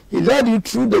 he led you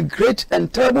through the great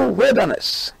and terrible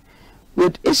wilderness,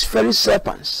 with its fiery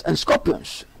serpents and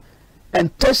scorpions,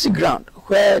 and thirsty ground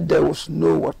where there was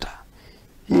no water.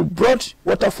 He brought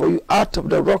water for you out of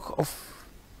the rock of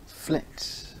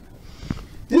flint.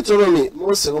 Deuteronomy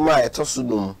Moses ma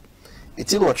etosudum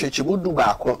eti mo twetwe budu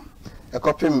baako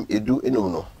ekopem edu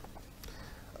enono.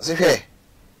 Se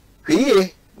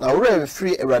hwe na wura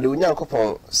free Awurade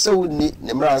Onyankopɔn se woni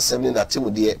ne mra nsɛm ne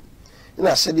natemude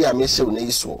na ahyɛde a mehyew na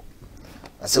yiso.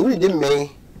 Ase wuri de mmɛn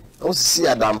na osisi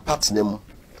adam patnem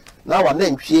na wa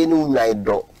nantwie ne unwan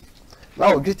dɔ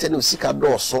na odwete ne osika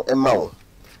dɔɔso ema wo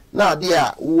na ade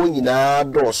a wo nyinaa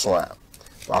dɔɔso a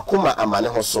wakoma amane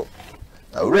ho so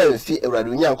na wura mfi Awurade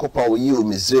Onyankopɔn wo yi o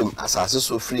Misraim asase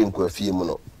so free nkwafie mu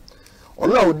no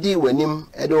ono a odi wanim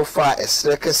ede ofa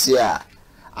esre kese a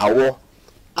awo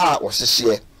a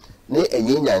wohyehye ne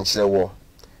enyinya nkyere wo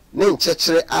ne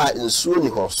nkyekere a nsuo ni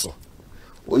ho so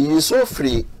oyi so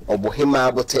free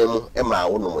obohema botemu ema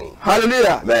wo no.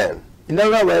 Hallelujah. Amen. In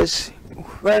other words,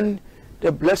 when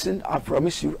the blessing I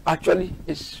promise you actually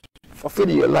is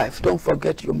fulfilling your life, don't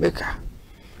forget your maker.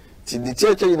 Ti di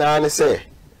church ina ne say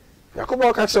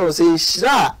Yakobo ka chere say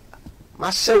nhira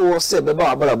ma hye wo say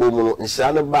beba abarabo mu no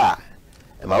nhira ne ba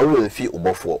e ma wo mfi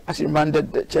obofo. As he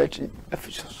reminded the church in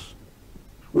Ephesus,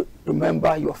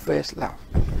 remember your first love.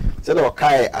 Say no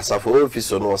kai asafo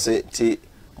Ephesus no say ti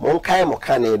mon kai mo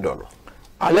kan e do no.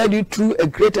 I led you through a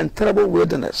great and terrible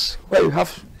wilderness where you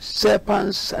have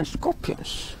serpents and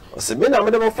scorpions. Se me na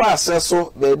me dem fa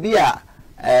aseso be bia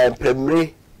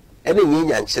premre ene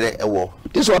nyinya nkyere ewo.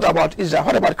 This is what about Israel.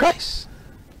 What about Christ?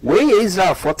 When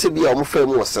Israel 40 bia o mo fa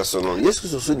mu aseso no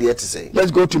Jesus so dey to say. Let's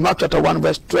go to Mark chapter 1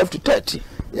 verse 12 to 30.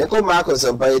 Yeko Mark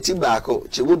sempa eti baako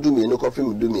chemudumi no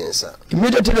kofim dumiensa.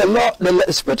 Immediately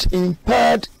the Spirit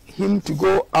impelled him to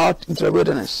go out into the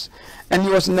wilderness, and he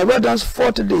was in the wilderness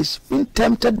 40 days, being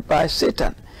tempted by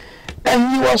Satan,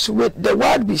 and he was with the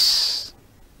wild beasts,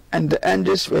 and the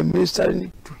angels were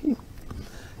ministering to him.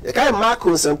 Yeka Mark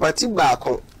sempa eti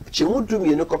baako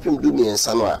chemudumi no kofim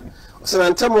dumiensa no a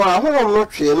osantamo a honhom no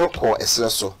twe no ko esre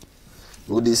so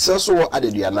no di esre so wo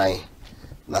adeduanan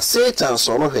na Satan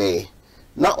so no hwe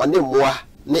na one moa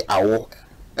ne awo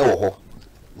ewo ho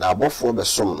na abofo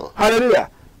besom no. Hallelujah.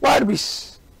 Wild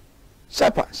beasts,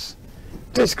 serpents,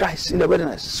 this Christ in the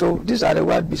wilderness. So these are the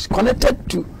wild beasts connected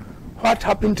to what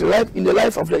happened to life in the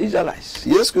life of the Israelites.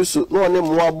 Yes, Christ no one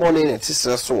moa born in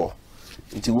esre so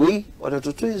nti we what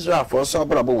to Israel for so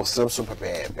abrabo wo sem so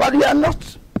pepe. But we are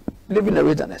not living in the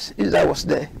wilderness. Israel was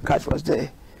there, Christ was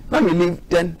there. When we leave,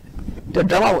 then the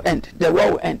drama will end, the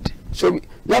war will end. So we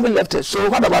haven't left it. So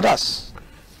what about us?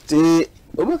 The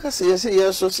Omeka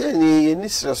say so say ni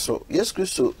nisre so yes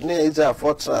Christo na Israel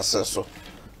for transfer so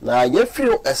na ye free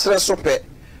esre so pe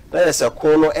na yes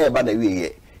ko no e ba na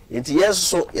wiye nti yes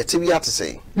so yete wi ate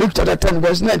say Luke chapter 10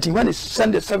 verse 19, when he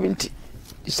sent the 70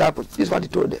 disciples, this is what he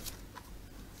told them.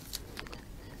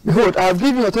 Behold, I have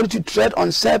given you authority to tread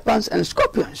on serpents and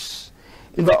scorpions,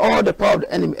 over all the power of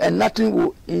the enemy, and nothing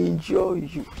will injure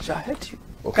you, shall hurt you.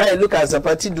 Okay, look at the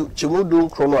party do chimudu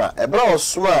nkrono a ebra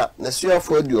osoma na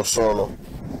suafo aduoso no.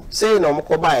 Say na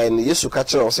omko ba en Yesu ka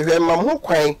kire o se hwe mam ho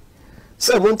kwan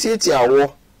se montieti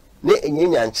awo ne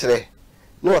enyenya nkyere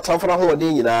ne otamfra ho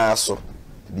de nyina so.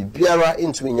 Bibiara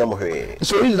intumi nyam hwe.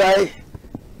 So Israel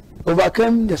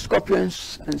overcame the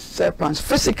scorpions and serpents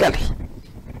physically.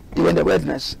 They were in the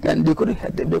wilderness, and they couldn't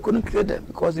hurt them, they couldn't kill them,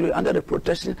 because they were under the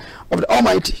protection of the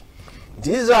Almighty.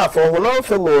 These are for hono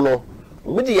femo no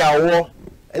mudi yawo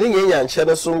ene nyenya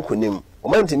nkyere so nkunim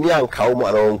omantimi anka wo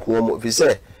ara nkuo mo fi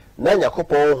se na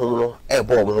Yakopon hom no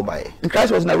ebo mo ho ban.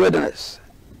 Christ was in the wilderness,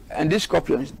 and these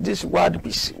scorpions, these wild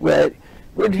beasts, were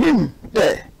with him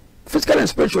there, physically and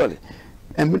spiritually.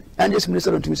 And angels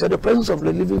ministered unto him, said the presence of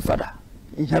the living Father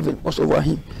in heaven was over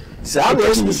him. So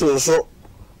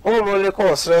oh, le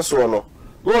ko stress no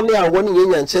no ne awon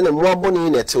nyenya nche na mo aboni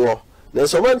na tewo na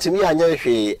so mantimi anya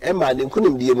hwe e ma de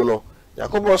nkunim die mu no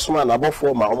Yakobo soma na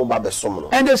abofo ma omo ba besom no.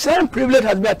 And the same privilege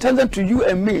has been attended to you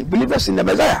and me, believers in the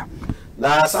Messiah.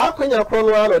 Na sa kwenya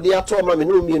krono ano de ato ma me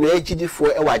no mi no agidifo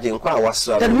e waje nkwa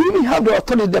awasra. That we even have the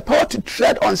authority, the power to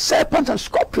tread on serpents and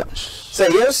scorpions. Say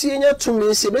yes nya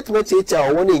tumi se betimeti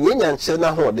a wo ne nyanya nche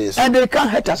na ho de so. And they can't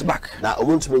hurt us back. Na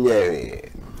omuntumi nya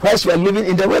First, we are living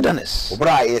in the wilderness.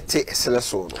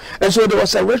 And so there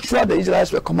was a ritual the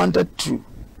Israelites were commanded to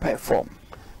perform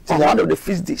on one of the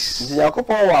feast days. That's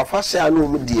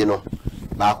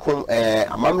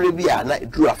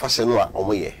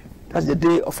the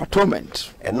Day of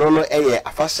Atonement.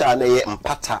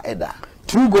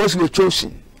 2 goats were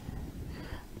chosen,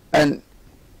 and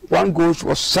 1 goat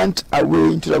was sent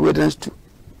away into the wilderness to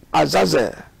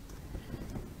Azazel,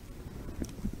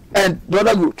 and the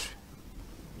other goat,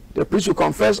 the priest will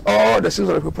confess all the sins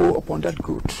of the people upon that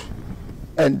goat,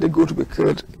 and the goat will be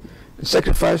killed and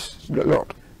sacrificed to the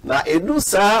Lord. Now,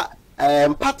 Edusa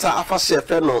Pata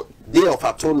Afashe no Day of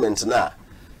Atonement na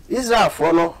Israel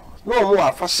for no more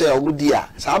Afashe Obudia,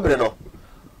 Sabreno,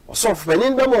 or so for an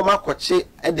indom or Makoche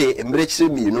a day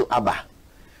embracing me no Abba.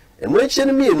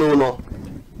 Embracing me no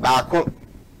back on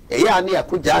a year near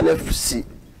Kujana Fusi,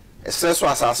 a stress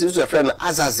was as a friend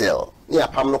Azazel near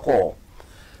Pamloco.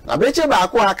 Na beche ba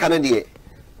akwa Canada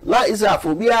na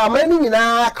Israel bi a mani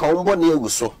na ka ombo na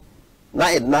eguso na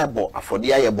edna bo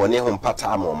afode aye bone ho mpata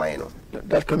amoman no.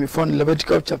 That can be found in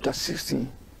Leviticus chapter 16,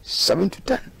 7 to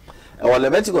 10. And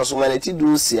Leviticus maneti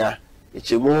du sia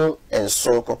echemu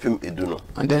enso kopim edu no.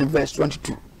 And then verse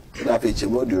 22. Na fe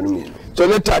echemu du no mi. So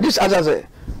later this Azazel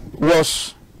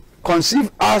was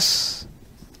conceived as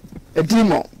a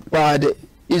demon by the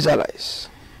Israelites.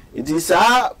 It is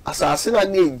asase na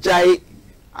ni jai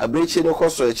abrechi no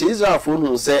koso Israel for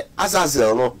who say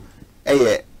Azazel no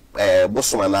eye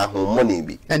bosoma na ho money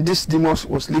bi. And this demon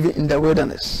was living in the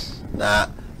wilderness. Na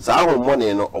sa ho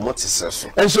money no omotese so.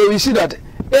 And so we see that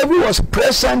Abel was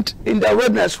present in the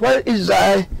wilderness while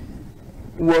Israel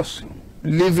was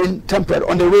living temporarily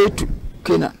on the way to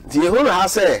Canaan. The whole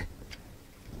has say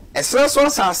esreso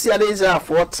asase ade Israel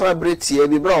for trabreti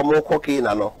bi bra omo ko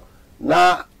Canaan no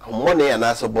na money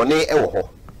na so bone e wo ho.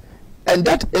 And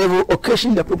that evil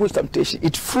occasioned the people's temptation.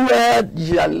 It fueled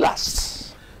their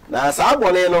lust. Na sa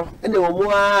bone no ene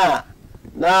omu a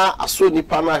na aso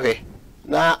nipa na hwe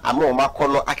na ama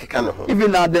makono akeka ne ho.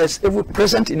 Even now there's evil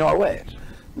present in our world.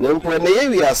 Na mpo na ye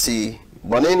wiase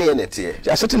bone ne enete.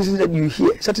 There are certain things that you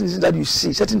hear, certain things that you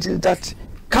see, certain things that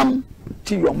come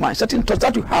to your mind, certain thoughts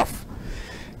that you have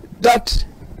that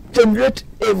generate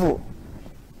evil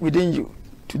within you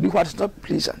to do what is not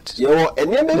pleasant. Yo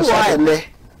enye me wa ene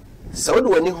so do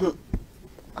wani hu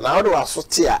na do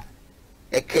asote a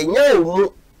ekenya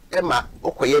emu ema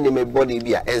okoye ni me body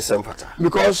bia ensem fata.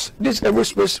 Because this evil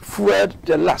space fueled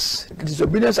the lust, the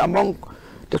disobedience among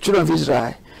the children of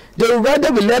Israel. They would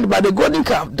rather be led by the golden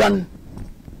calf than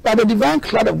by the divine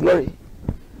cloud of glory,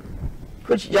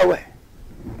 which Yahweh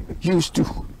used to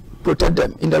protect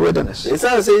them in the wilderness. It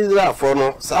says Israel for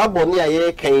no saboni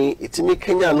aye kan itimi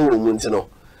Kenya no omu ntino.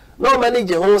 No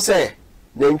manage ho say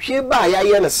na ntwe ba ya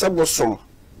ye na sebosom.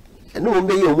 Eno mo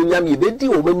be ye omu nyam ye bedi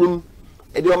omanum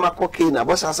e de o makoke na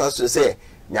bosasa so say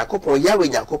Nyakopon Yahweh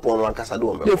Nyakopon no ankasa do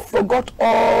ombe. They forgot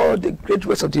all the great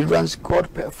works of deliverance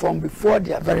God performed before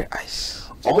their very eyes.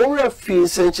 Omura fi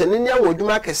senchene nya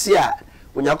woduma kese a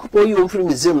Nyakopon yi omfiri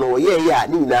mizem no ye ya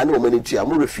ni nyina na omanitu ya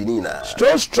omura fi ni na.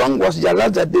 So strong was their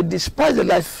love that they despised the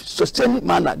life sustaining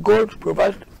manna God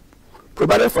provided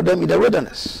for them in the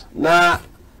wilderness. Na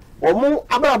omu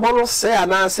abrabo no se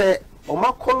ana se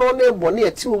omakono ne bone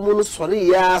ati omu no sori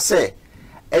ya se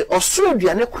osoro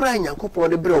duane kura Nyakopon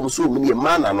de bre omu so omu ni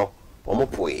manna no omu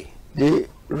poe. They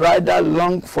rather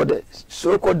long for the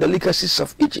so-called delicacies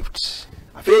of Egypt.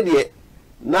 Afede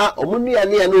na omu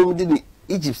nuane ya no omu di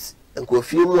Egypt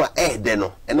nkofie mu a de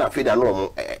no na afede na omu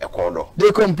ekodo.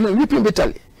 They complain, weeping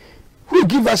bitterly, who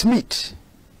give us meat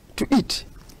to eat?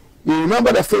 You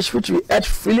remember the fish which we ate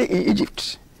freely in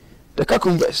Egypt, the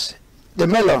cucumbers, the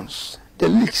melons, the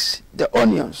leeks, the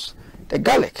onions, the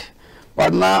garlic.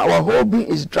 But now our whole being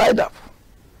is dried up.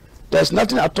 There's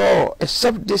nothing at all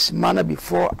except this manna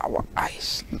before our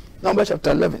eyes. Numbers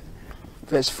chapter 11,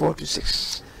 verse 4 to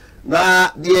 6. Na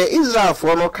the Israel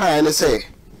for no kind say,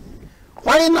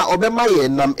 why na obema ye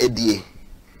nam edie?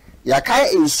 Ya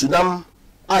kai insunam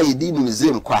a yedi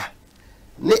mizem kwa,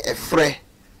 ne efre,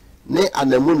 ne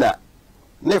anamuna,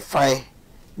 ne fine,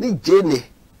 ne jene,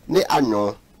 ne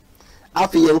anyo.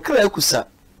 Afi yenkra kusa,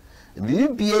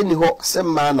 bibie ni ho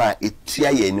sema na etua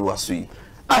ye ni waso yi.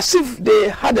 As if they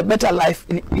had a better life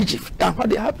in Egypt than what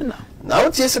they have now. Now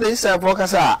what yes the Israel for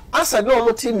kasa asa no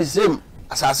mo ti mizem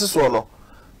asase so no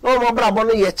No more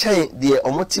brabono ye chain the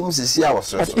omotim sisia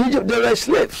was. But in Egypt, they were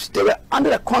slaves. They were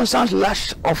under the constant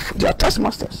lash of their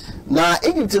taskmasters. Na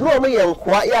Egypt no me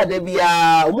yankwa ya de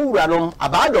bia omuranom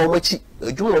abada omachi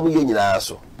adwuma omo ye nyina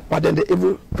so. But then the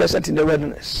evil present in the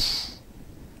wilderness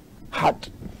had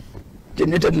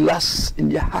generated lust in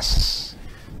their hearts.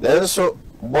 Then so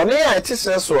bone ya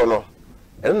tise so no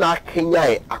na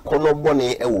kenyai akono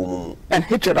bone ewo mu. And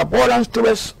hatred, abhorrence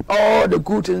towards all the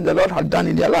good things the Lord had done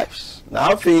in their lives. Na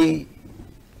afi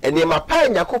ene mapa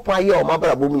Yakopon ye o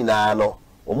mabrabo mu nyina no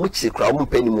omu chi kra omu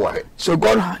pani mu ahe. So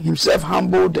God himself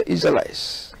humbled the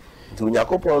Israelites. To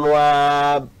Yakopon no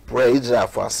a pray Israel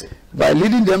for us by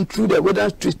leading them through the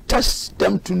wilderness to test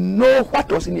them to know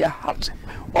what was in their heart.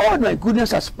 All my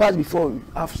goodness has passed before you.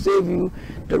 I've saved you.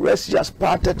 The rest has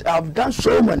parted. I've done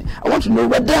so many. I want to know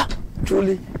whether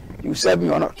truly you serve me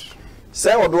or not.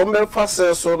 Say what one fast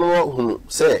so no who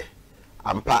say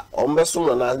ampa ombe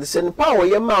so na the same power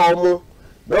ye ma omo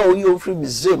na o yi free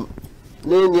bizem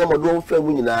na eni mo do fa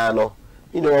mu nyina no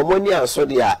you know omo ni aso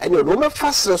de a eni do me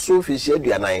fast so fi hia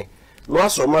aduanan no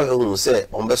aso ma hu say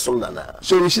ombe so na.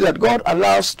 So we see that God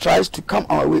allows trials to come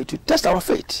our way to test our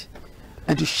faith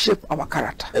and to shape our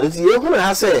character. And ye hu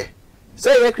na say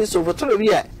ye Christopher to bi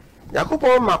a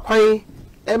Yakopon ma kwan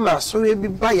e ma so ye bi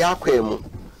ba ya akwa mu.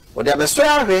 But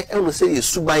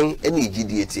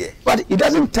he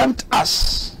doesn't tempt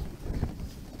us.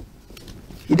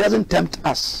 He doesn't tempt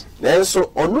us. So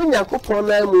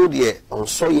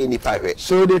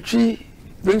the tree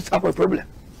brings up a problem.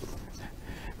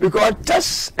 Because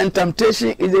test and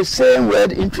temptation is the same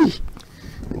word in tree.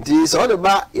 This all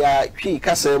about ya tree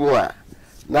kasemwa.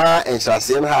 Na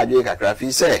enchasem ha adwe kakra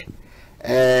fi say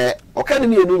okani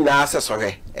ni enu na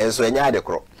asesohwe enso enya de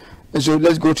kro. And so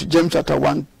let's go to James chapter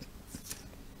 1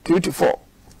 2 to 4,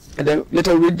 and then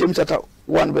later read James chapter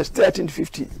 1 verse 13 to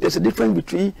 15. There's a difference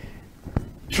between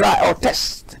try or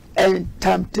test and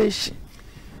temptation.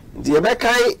 The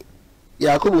Ebekai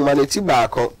Yakubu maneti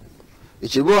baako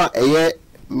ichibo eye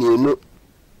mienu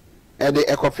ede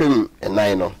ekopem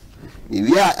enano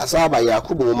niwia asaba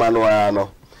Yakubu manwa no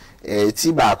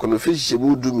ti baako no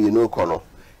fichibu du mienu kono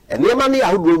enema ne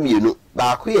ahodo mienu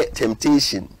baako ye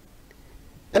temptation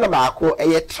and about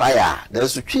a trial.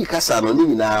 There's a tree casa no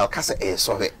now casa a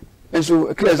sohe. And so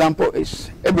a clear example is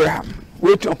Abraham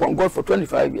waiting upon God for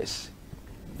 25 years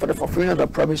for the fulfillment of the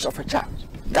promise of a child.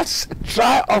 That's a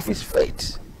trial of his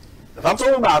faith. If I'm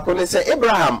talking about when they say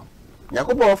Abraham,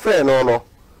 Yakubu friend no,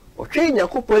 or train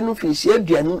Yakubu no fish yet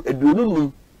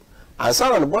do and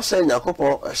some of the boss saying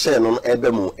Yakubu share on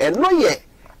Ebemu, and no ye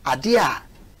adia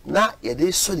na ye de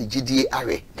so the GDA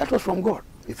array. That was from God.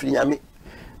 If you me.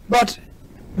 But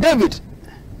David,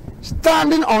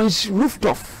 standing on his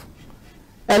rooftop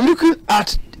and looking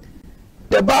at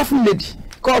the bathing lady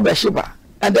called Bathsheba,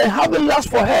 and then having lust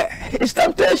for her, is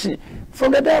temptation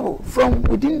from the devil, from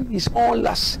within his own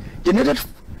lust, generated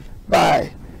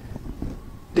by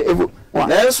the evil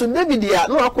one. So David,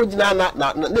 no akojina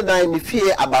na ni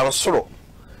fie abansoro.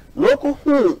 No ko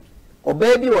hu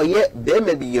obaby or ye be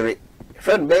maybe yere.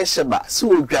 Friend Bathsheba,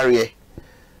 so dware.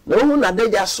 No hu na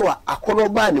deja so akono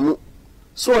ba ni mu.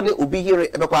 So ne obi yire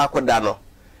ebekwa akoda no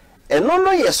eno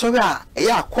no ye so a e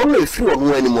akono efiri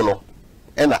onu animu no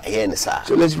e na ye ne sa.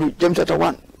 So let's read James chapter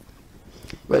 1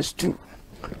 verse 2.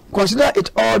 Consider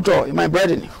it all joy, my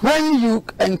brethren, when you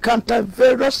encounter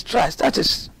various trials, that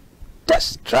is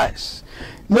test trials,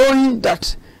 knowing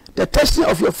that the testing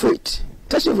of your faith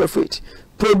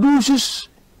produces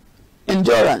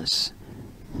endurance,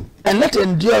 and let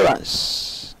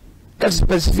endurance, that is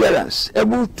perseverance,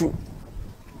 able to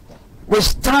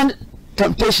withstand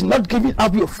temptation, not giving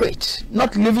up your faith,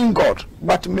 not leaving God,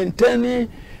 but maintaining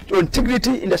your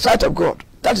integrity in the sight of God.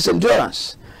 That is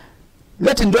endurance.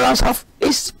 Let endurance have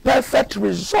its perfect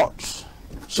results,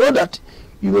 so that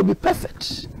you will be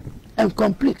perfect and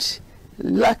complete,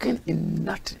 lacking in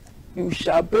nothing. You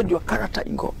shall build your character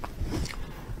in God.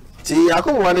 Ti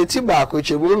Yakubu wane ti ba ko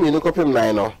cheburu mi no kopem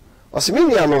nan no.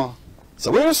 Osimini anom.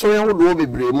 So we so yan wo do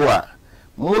bebre mu a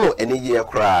mu no enije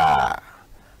kra.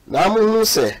 Na mu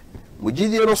se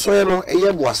mujidi no so ye no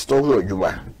eye boasto ho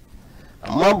adwuma.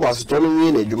 Amma boasto no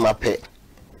wi na adwuma pe.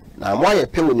 Na mo ye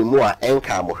pe mu ni mu a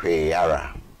enka mo hwe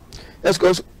ara.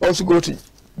 Let's also go to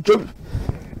Job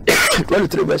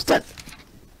 23 verse 10.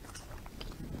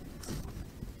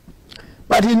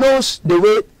 But he knows the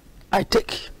way I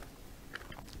take.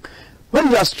 When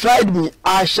he has tried me,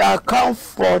 I shall come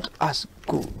forth as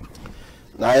gold.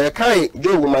 Na ye kai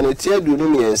Job maneti adu no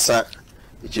miensa.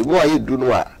 Ichibu ayi du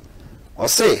no a. O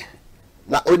say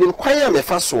na odim kwan a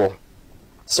mefa so.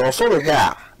 So so no hwe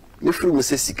a me firi mu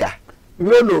se sika.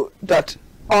 We know that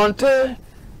until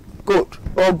gold,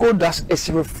 or gold that is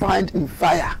refined in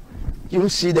fire, you will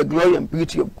see the glory and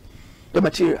beauty of the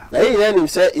material. Na yeye nim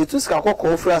say etuska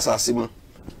kokko free asase mu.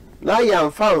 Na ya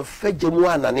mfa mfagemu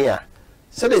anane a.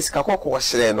 Say the iska kokko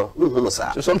hire no, nhunu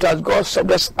sa. So sometimes God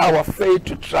subjects our faith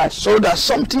to try so that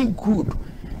something good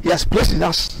He has placed in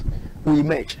us will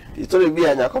emerge. Itore bi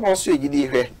anya kokko so egidi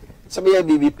hwe. Sabe ya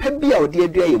bibi pe bia odi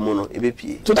adua yemu no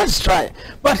ebepie. So that's try.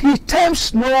 But He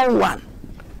tempts no one.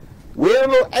 We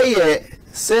no eye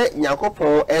say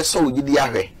Nyankopon eso ogidi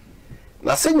ahwe.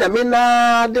 Na say nyame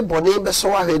na de bone be so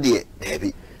ahwe de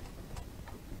ebi.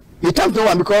 He tempts no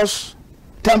one because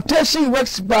temptation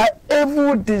works by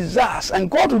evil desires, and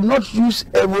God will not use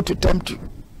evil to tempt you.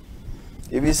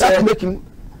 If He say make him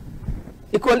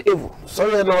equal evil.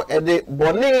 So you know de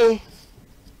bone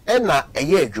ena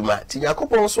eye adwuma ti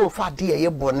Nyankopon so fa de eye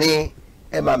bone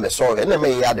e ma me so na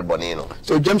me ya de bone no.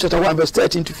 So James chapter 1 verse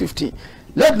 13 to 15.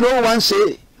 Let no one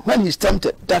say when he's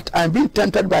tempted that I'm being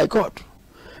tempted by God.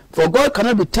 For God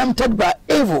cannot be tempted by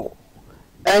evil,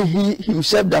 and He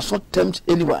Himself does not tempt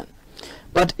anyone.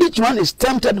 But each one is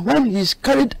tempted when he is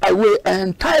carried away and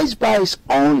enticed by his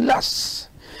own lusts.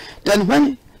 Then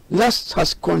when lust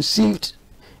has conceived,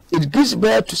 it gives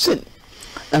birth to sin.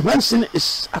 And when sin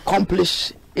is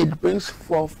accomplished, it brings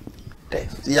forth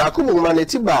death. Yakubu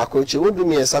maneti ba ko che wodu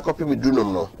mi ensakope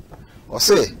bidunum no. O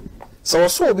se so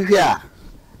obi hwe a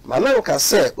manan ka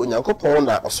se Onyankopon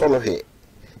na oso no hwe.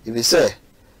 Ibi se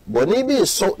boni bi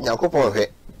so Nyankopon hwe.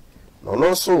 No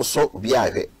no so obi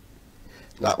ahwe.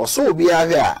 Na oso obi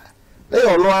ahwe a na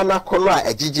yo no anakono a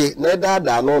agige na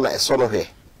daada no na eso no hwe.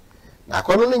 Na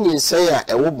kono no nyinsen a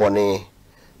ewo boni.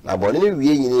 Na boni ni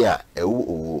wie nyini a ewo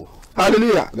owo.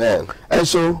 Hallelujah. Amen. And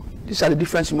so these are the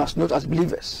differences you must note as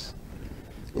believers.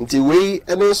 Nti we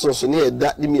ene so ne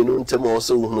eda de mienu ntem o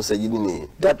so hunu sagini ni.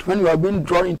 That when you are being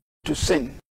drawn into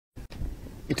sin,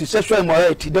 it is sexual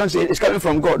immorality. Don't say it's coming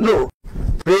from God. No.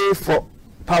 Pray for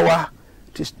power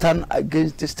to stand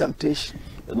against this temptation.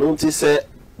 No nti se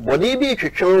body bi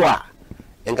twetwewa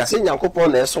enka se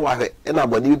Nyankopon na eso wahwe na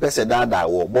body bi pese daada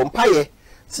wo bompaye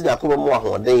se Nyankopon mo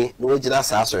ahoden na wagina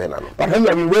sa so hena no. But when you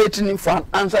have been waiting for an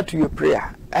answer to your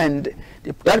prayer and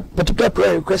that particular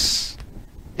prayer request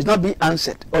is not being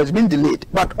answered or it's been delayed,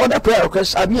 but other prayer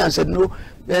requests are being answered, no,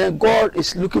 then God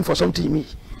is looking for something in me.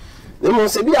 No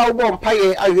se bi a wo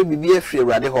bompaye ahwe bibi afiri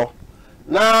Awurade ho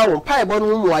na wo mpaye bo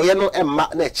no mu aye no emma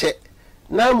na eche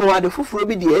na mo ade fufuro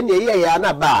bi de ene ye ya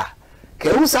na ba ka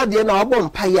husa de na wo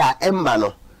bompaye a emma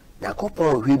no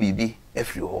Nyankopon hwe bibi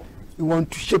afiri ho. You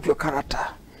want to shape your character.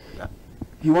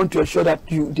 You want to ensure that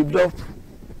you develop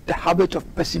the habit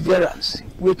of perseverance,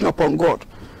 waiting upon God.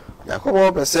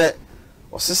 Nyankopon pese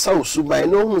osisa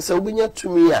usuban no hu se obinya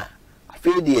tumi a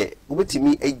afi de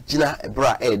obetimi agina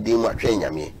ebra e din mu atwe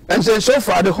nyame. And so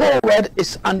far the whole world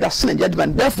is under sin and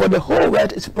judgment. Therefore the whole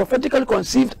world is prophetically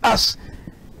conceived as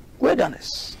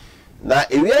wilderness. Na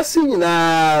ewiase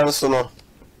nyina so no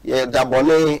ye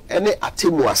dabone ene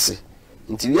atemu ase.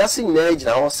 Nti wiase nyina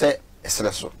agina ho se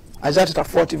esere so. Isaiah chapter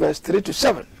 40 verse 3 to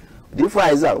 7. Before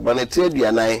Isaiah, when I trade you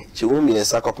and I, Chiwumi and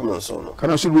Sakopon so.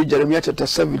 Can also read Jeremiah chapter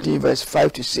 17 verse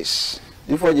 5 to 6.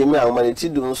 Before Jeremiah, when I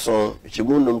did do so,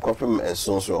 Chimunum Copim and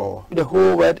so. The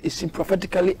whole world is seen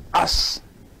prophetically as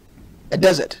a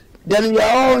desert. Then we are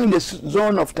all in the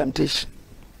zone of temptation.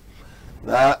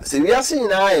 Now, see, we are seeing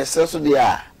now a sense of the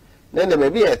air. Then there may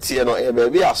be a tear, no, a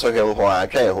baby, I saw him who I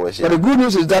try. But the good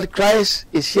news is that Christ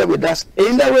is here with us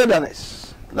in the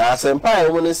wilderness. Now, Senpai,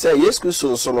 when they say, yes,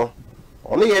 so.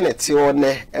 Only any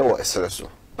tione ewo esreso.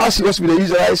 As he was with the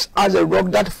Israelites, as a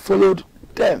rock that followed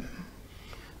them.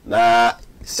 Na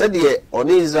said ye on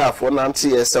Israel for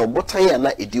nanti ese obotan ya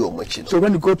na edi omochi. So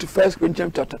when you go to 1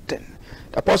 Corinthians chapter 10,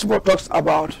 the Apostle Paul talks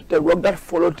about the rock that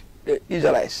followed the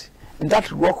Israelites, and that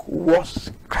rock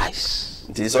was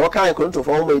Christ. It is all kind of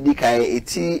form edi kan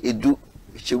eti edu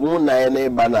chiwu na ne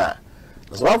bana.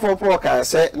 So one for Paul can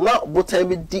say na obotan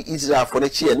bi di Israel for the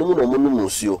chi enu no mu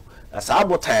musuo. As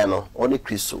Abotano on the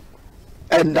Christo.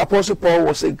 And the Apostle Paul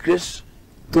was a great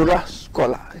Torah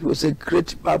scholar. He was a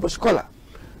great Bible scholar.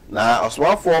 Now, as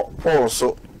one for Paul,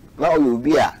 so now you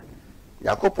be a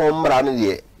Yakopon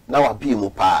Marani, now a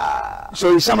Pimupa.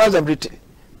 So he summarizes everything.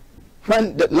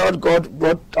 When the Lord God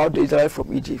brought out the Israelites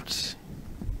from Egypt,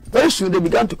 very soon they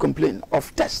began to complain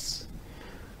of tests.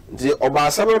 The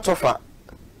Obasano Tofa,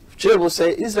 children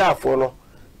say Israel for no,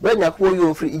 when Yaku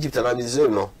you free Egypt and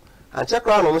Israel. And check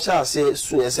around on say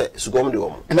soon as and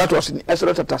that was in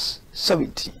Exodus chapter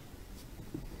 17.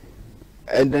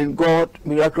 And then God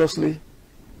miraculously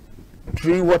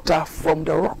drew water from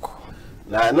the rock.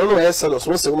 Now, no, Exodus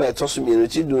was a woman tossing me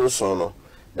to do so.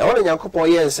 Now, only Yankopon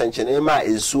yes and Chenema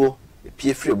is so a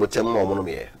pea free bottom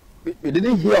moment. we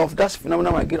didn't hear of that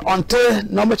phenomenon again until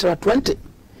Numbers chapter 20.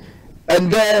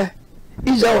 And there,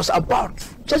 Israel was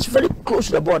just very close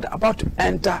to the border, about to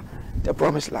enter the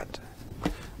promised land.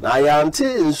 Now, I am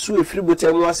telling you, if you put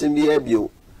them once in the air,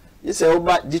 you say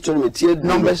about Deuteronomy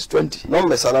Numbers 20.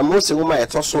 Numbers, and I'm most of my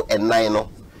torso and 9.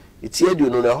 It's here, you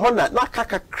know, the Honda, not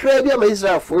Kaka Crabby,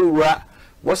 Israel for you,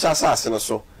 what's assassin or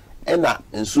so, and that,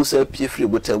 and so say, P3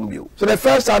 would tell you. So the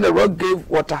first time the rock gave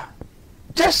water,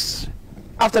 just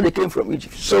after they came from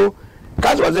Egypt. So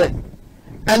God was there.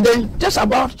 And then just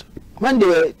about when they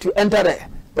were to enter the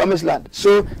promised land.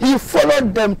 So he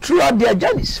followed them throughout their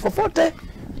journeys for 40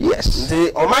 years.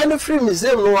 The Omani free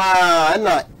museum no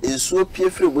na ensuo pie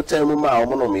free botan mu ma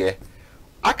omono me.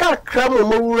 Aka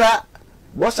kram mawura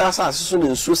bosa asase so ne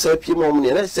ensuo sa pie ma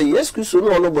omono na say yes Kristo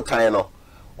no ono botan no.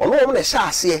 Ono omo na sha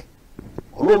ase.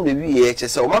 Ono omo wiye che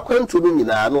say omakwantu no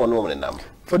nyina no ono omo nam.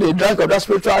 For they drank of that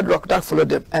spiritual rock that followed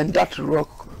them, and that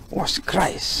rock was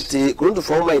Christ. The Korinto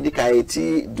for my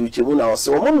dikaiti duchemu na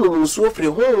so omo no ensuo free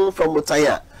home from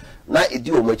botan na edi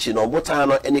omochi no botan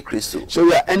no any Kristo. So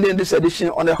we are ending this edition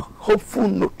on a hopeful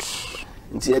note.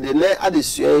 Nti de le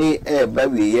adesua ba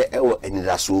wiye ewo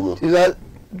enidaso mu. Israel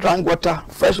drank water,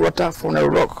 fresh water from a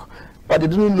rock, but they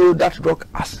didn't know that rock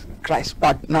as Christ.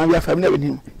 But now we are familiar with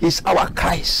him. He's our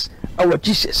Christ, our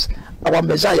Jesus, our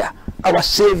Messiah, our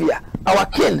Savior, our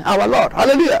King, our Lord.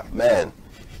 Hallelujah. Amen.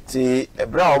 Ti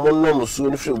ebra omo no musu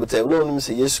ni free butem no nim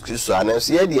se Yesu Kristo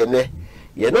ananso ye de ne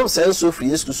ye no senso free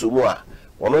Yesu Kristo mu a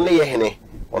ono ne ye hene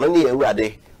ono ne ye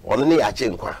awurade ono ne ye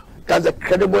achenkwa. That's a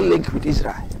credible link with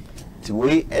Israel. Ti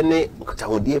we ene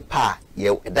nkotahode pa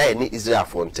ye da ne Israel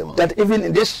for ntem. That even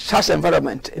in this harsh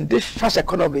environment, in this harsh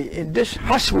economy, in this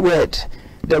harsh world,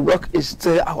 the rock is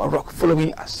still our rock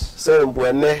following us. So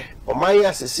mbwene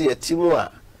omaya sese etimu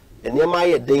a enema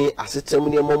ye den asetem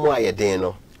ne momu aye den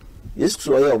no. Yesu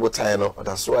Kristo ye obotan no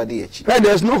odaso ade echi. Where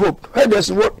there's no hope, where there's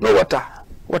no water,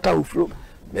 water will flow.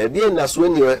 Baby na so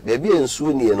ni baby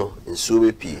ensuo ni no ensuo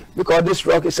be pie. Because this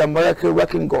rock is a miracle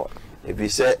working God. If you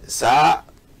say sa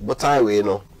botan we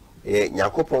no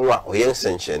Yakopon wa oyen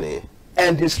senchene.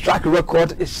 And his track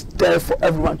record is there for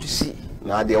everyone to see.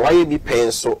 Na de why be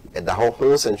pen so e da ho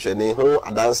senchene ho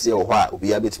adanse e ho a obi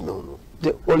abetime ho.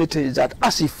 The only thing is that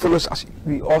as he follows us,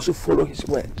 we also follow his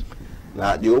word.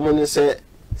 Na the woman say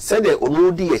the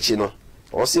onudi echi no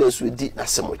o say ensu di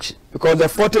asemochi. Because the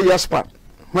 40 years span,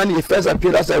 when he first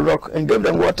appeared as a rock and gave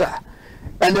them water,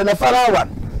 and then the final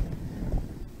one,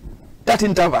 that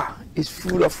interval is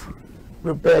full of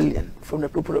rebellion from the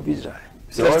people of Israel.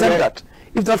 So that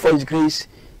if not for his grace, he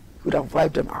would have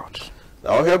wiped them out.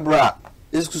 Now here bra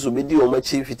is to be the only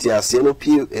chief it has no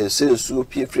peer and sensu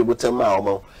peer free bottom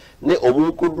malmo. Ne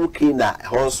omu kuduki na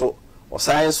honso or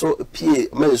science so peer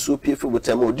mensu peer free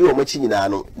bottom do much in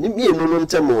ano. Nimi no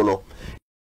temono.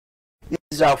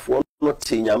 Israel for not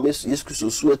saying I miss Yesku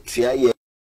so tria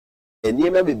and ye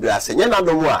may be brass and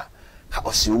yanado more.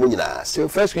 So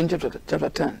 1 Corinthians chapter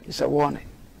 10 is a warning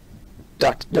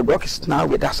that the rock is now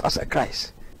with us as a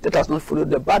Christ. That has not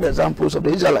followed the bad examples of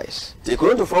the Israelites. The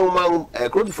current form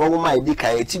my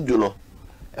dikaiti do no.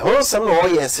 A whole some no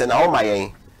yes and all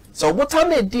my so what time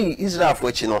they do Israel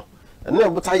for chino and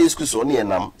then what I use Kusoni and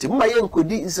nam. Timayan could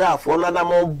do Israel for another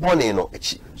more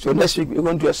bonino. So next week we're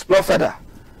going to explore further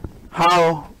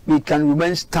how we can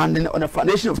remain standing on a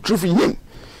foundation of truth in him.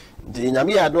 The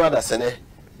Namia do other sene,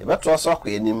 the battle sock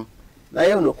in him. Na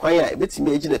ye no kwan a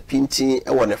betimi agi na pintin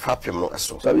e wo ne fapem no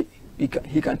eso. So he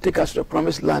can take us to the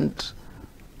promised land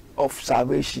of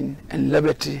salvation and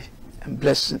liberty and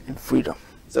blessing and freedom.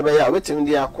 So be ya betimi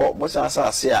dia akọ bo sa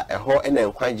asase a eho ena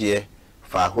nkwaje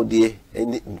fa ahodie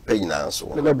eni mpanyina so.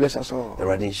 God bless us all. The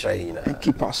radin shine and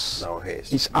keep us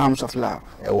his arms of love.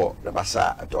 Ewo na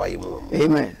basa adoa mu.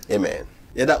 Amen. Amen.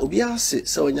 Yeda obi ase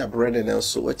se onya brother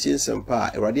nenso wachi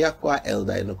nsempa a erade akwa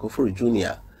Elder Enoch Ofori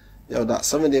Jnr. That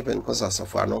 7-day Pentecostal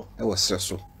Assemblies I was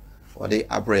stressful. Or they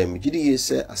Abraham, Gidi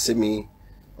say, Asemi,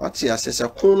 what he says a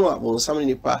corner upon some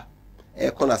nipa,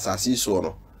 a corner sassy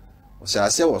sono. Or say, I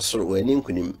say, was so when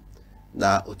in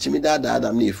now, Uchimida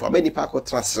Adam leave for many pack of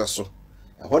transfer.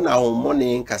 A 1 hour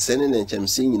morning, Cassanin and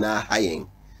Chamsing in our high.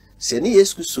 Seni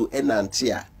Escuso and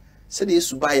Antia, said yes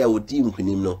to buy a would deem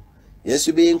Quinimno. Yes,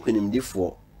 you be in Quinim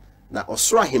before. Now,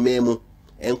 Osra himemo.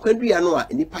 Enkwadu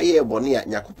a nipa ye bone a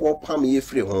Nyakopo pam ye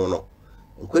free ho no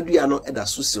enkwadu eda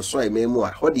so so ememu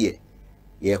a hode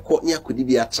ye ko nyakodi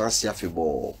bia transe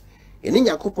afebo eni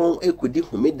Nyakopo ekodi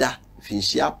homeda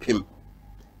finhia pem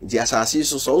ndi asase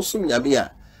so sum nyame a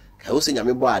ka wo se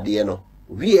nyame bo ade no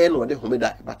wie no de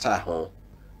homeda bata ho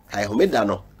kai homeda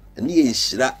no eni ye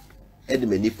hira ede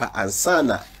manipa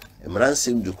ansana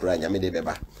emransem dukura nyame de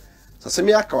beba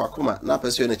Sasemi aka wakoma na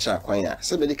pese ne kira kwan ya.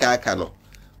 Se medika aka no.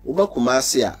 Uba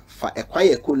Kumasi a fa ekwan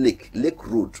ye ko Lake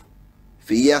Road.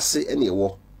 Feyiase ene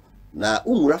wo. Na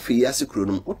umura Feyiase kuro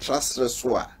no utrasre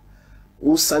so a.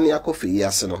 Usani akọ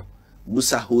Feyiase no.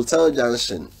 Busa Hotel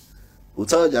Junction.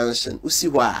 Usi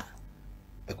hɔ a.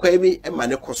 Ekwan bi ema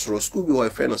ne kosoro school bi ho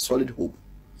efe no Solid Hope.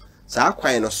 Sa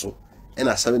kwan no so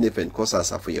ena 7 Pentecostal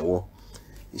Asafo ye wo.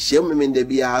 Ihye mmemende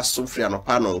bia so fri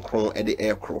anopa no nkron e de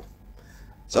ekro.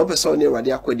 So person ne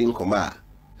Awurade akwadi nkoma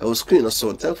a e screen no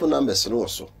so telephone numbers no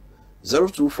so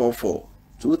 0244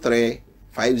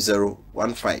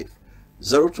 235015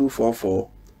 0244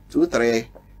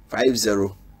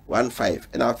 235015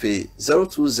 and afi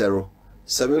 020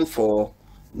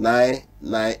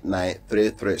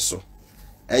 749933 so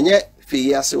enye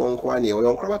Feyiase wonko ane wo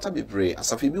yonkrobata bebre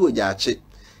asafi bi ogyache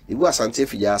ibu asante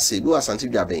Feyiase ibu asante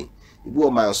dwaben ibu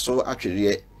o manso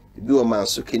atwere ibi wo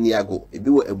manso Keniago ibi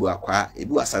wo ebu akwa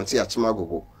ibi wo asante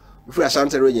Achimagogo ufiri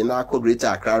asante region na akọ Greater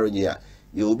Accra region a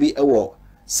ye obi ewo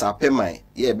Sapemai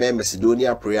ye be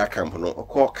Macedonia prayer camp no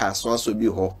okọ Kaso so bi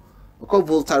ho okọ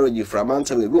Volta region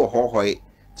Framanta we bi wo hohoi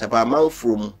tapa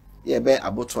manfrom ye be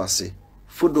Aboto ase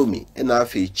Fodomi na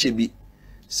afi Chebi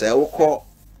se okọ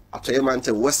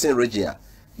Atoyemanta Western region a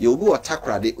ye obi wo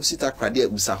Takrade usita Takrade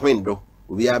abusa hwendo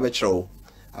obi abekyerew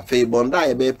afi Bonda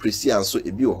ye be Presian so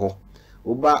ebi wo ho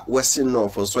Oba Western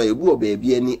North so ebu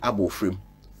obaabia ni abofrem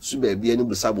su baabia ni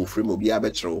busa abofrem obi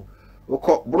abekyerew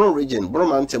wokọ Bron region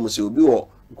Bromantem so obi wo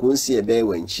konsi ebe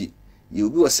wanchi ye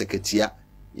obi wo Seketia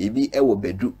ebi ewo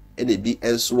Bedu ene bi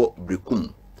enso wo Brekum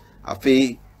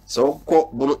afei so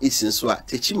wokọ Bono isin so a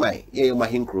Techimai ye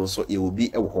mahinkro so ye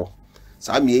obi ewo ho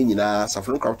saa me nyina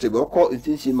safron crafte be wokọ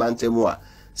Ntinchi Mantem a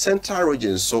Central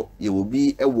region so ye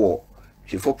obi ewo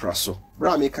Hwefo Praso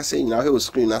bra me ka se nyina he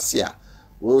screen ase a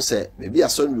won say maybe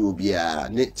asori obia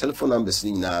ne telephone numbers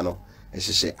ni nyina no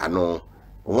ehhye ano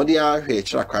omodi ahwe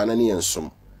kira kwana ne yensom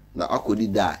na akodi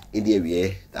da edi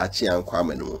awie da chi ankwa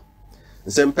amanu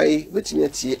nsempai betimi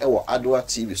atie ewo ADOA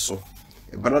TV so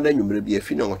ebanada nwumre bi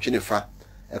afi no nwotwe nefa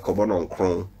ekobo no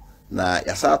nkron na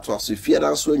yasa ato aso fi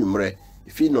adan so nwumre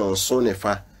fi no nso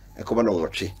nefa ekobo no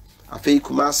nwotwe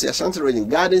Feyi-Kumasi Ashanti Radio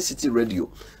Garden City Radio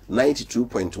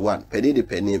 92.1 penny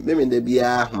penny memende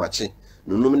bia homache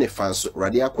nunum ne fanso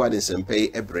radio akwade nsempei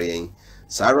ebreyen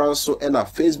saranso na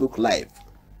Facebook live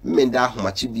mmenda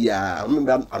ahomache bia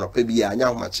mmenda anopa bia anya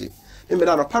ahomache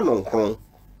mmenda anopa nonkron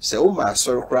se o ma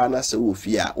asori kra na se wo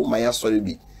fi a o ma ya sori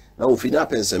bi na wo fi na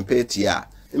pensempei ti a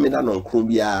mmenda nonkron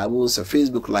bia wo se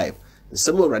Facebook live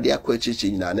nsemo radio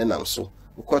akwachichi nyina ne namso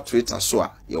ko Twitter so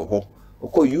a ye ho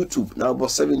ko YouTube na bo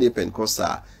 7 Day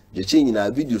Pentecostal jechi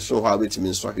nyina video so ho abetimi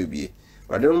nso ahwebie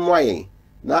radio moyen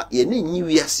na ye ne nyi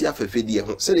wiase afefedie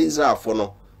ho se Israelfo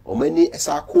no omani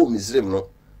esa ko Misraim no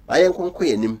na ye nkonko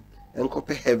yanim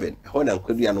enkope heaven ho na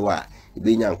nkwadua no a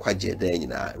ebenya nkwaje da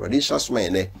nyina radio shasma ye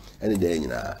ne ene da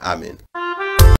nyina amen.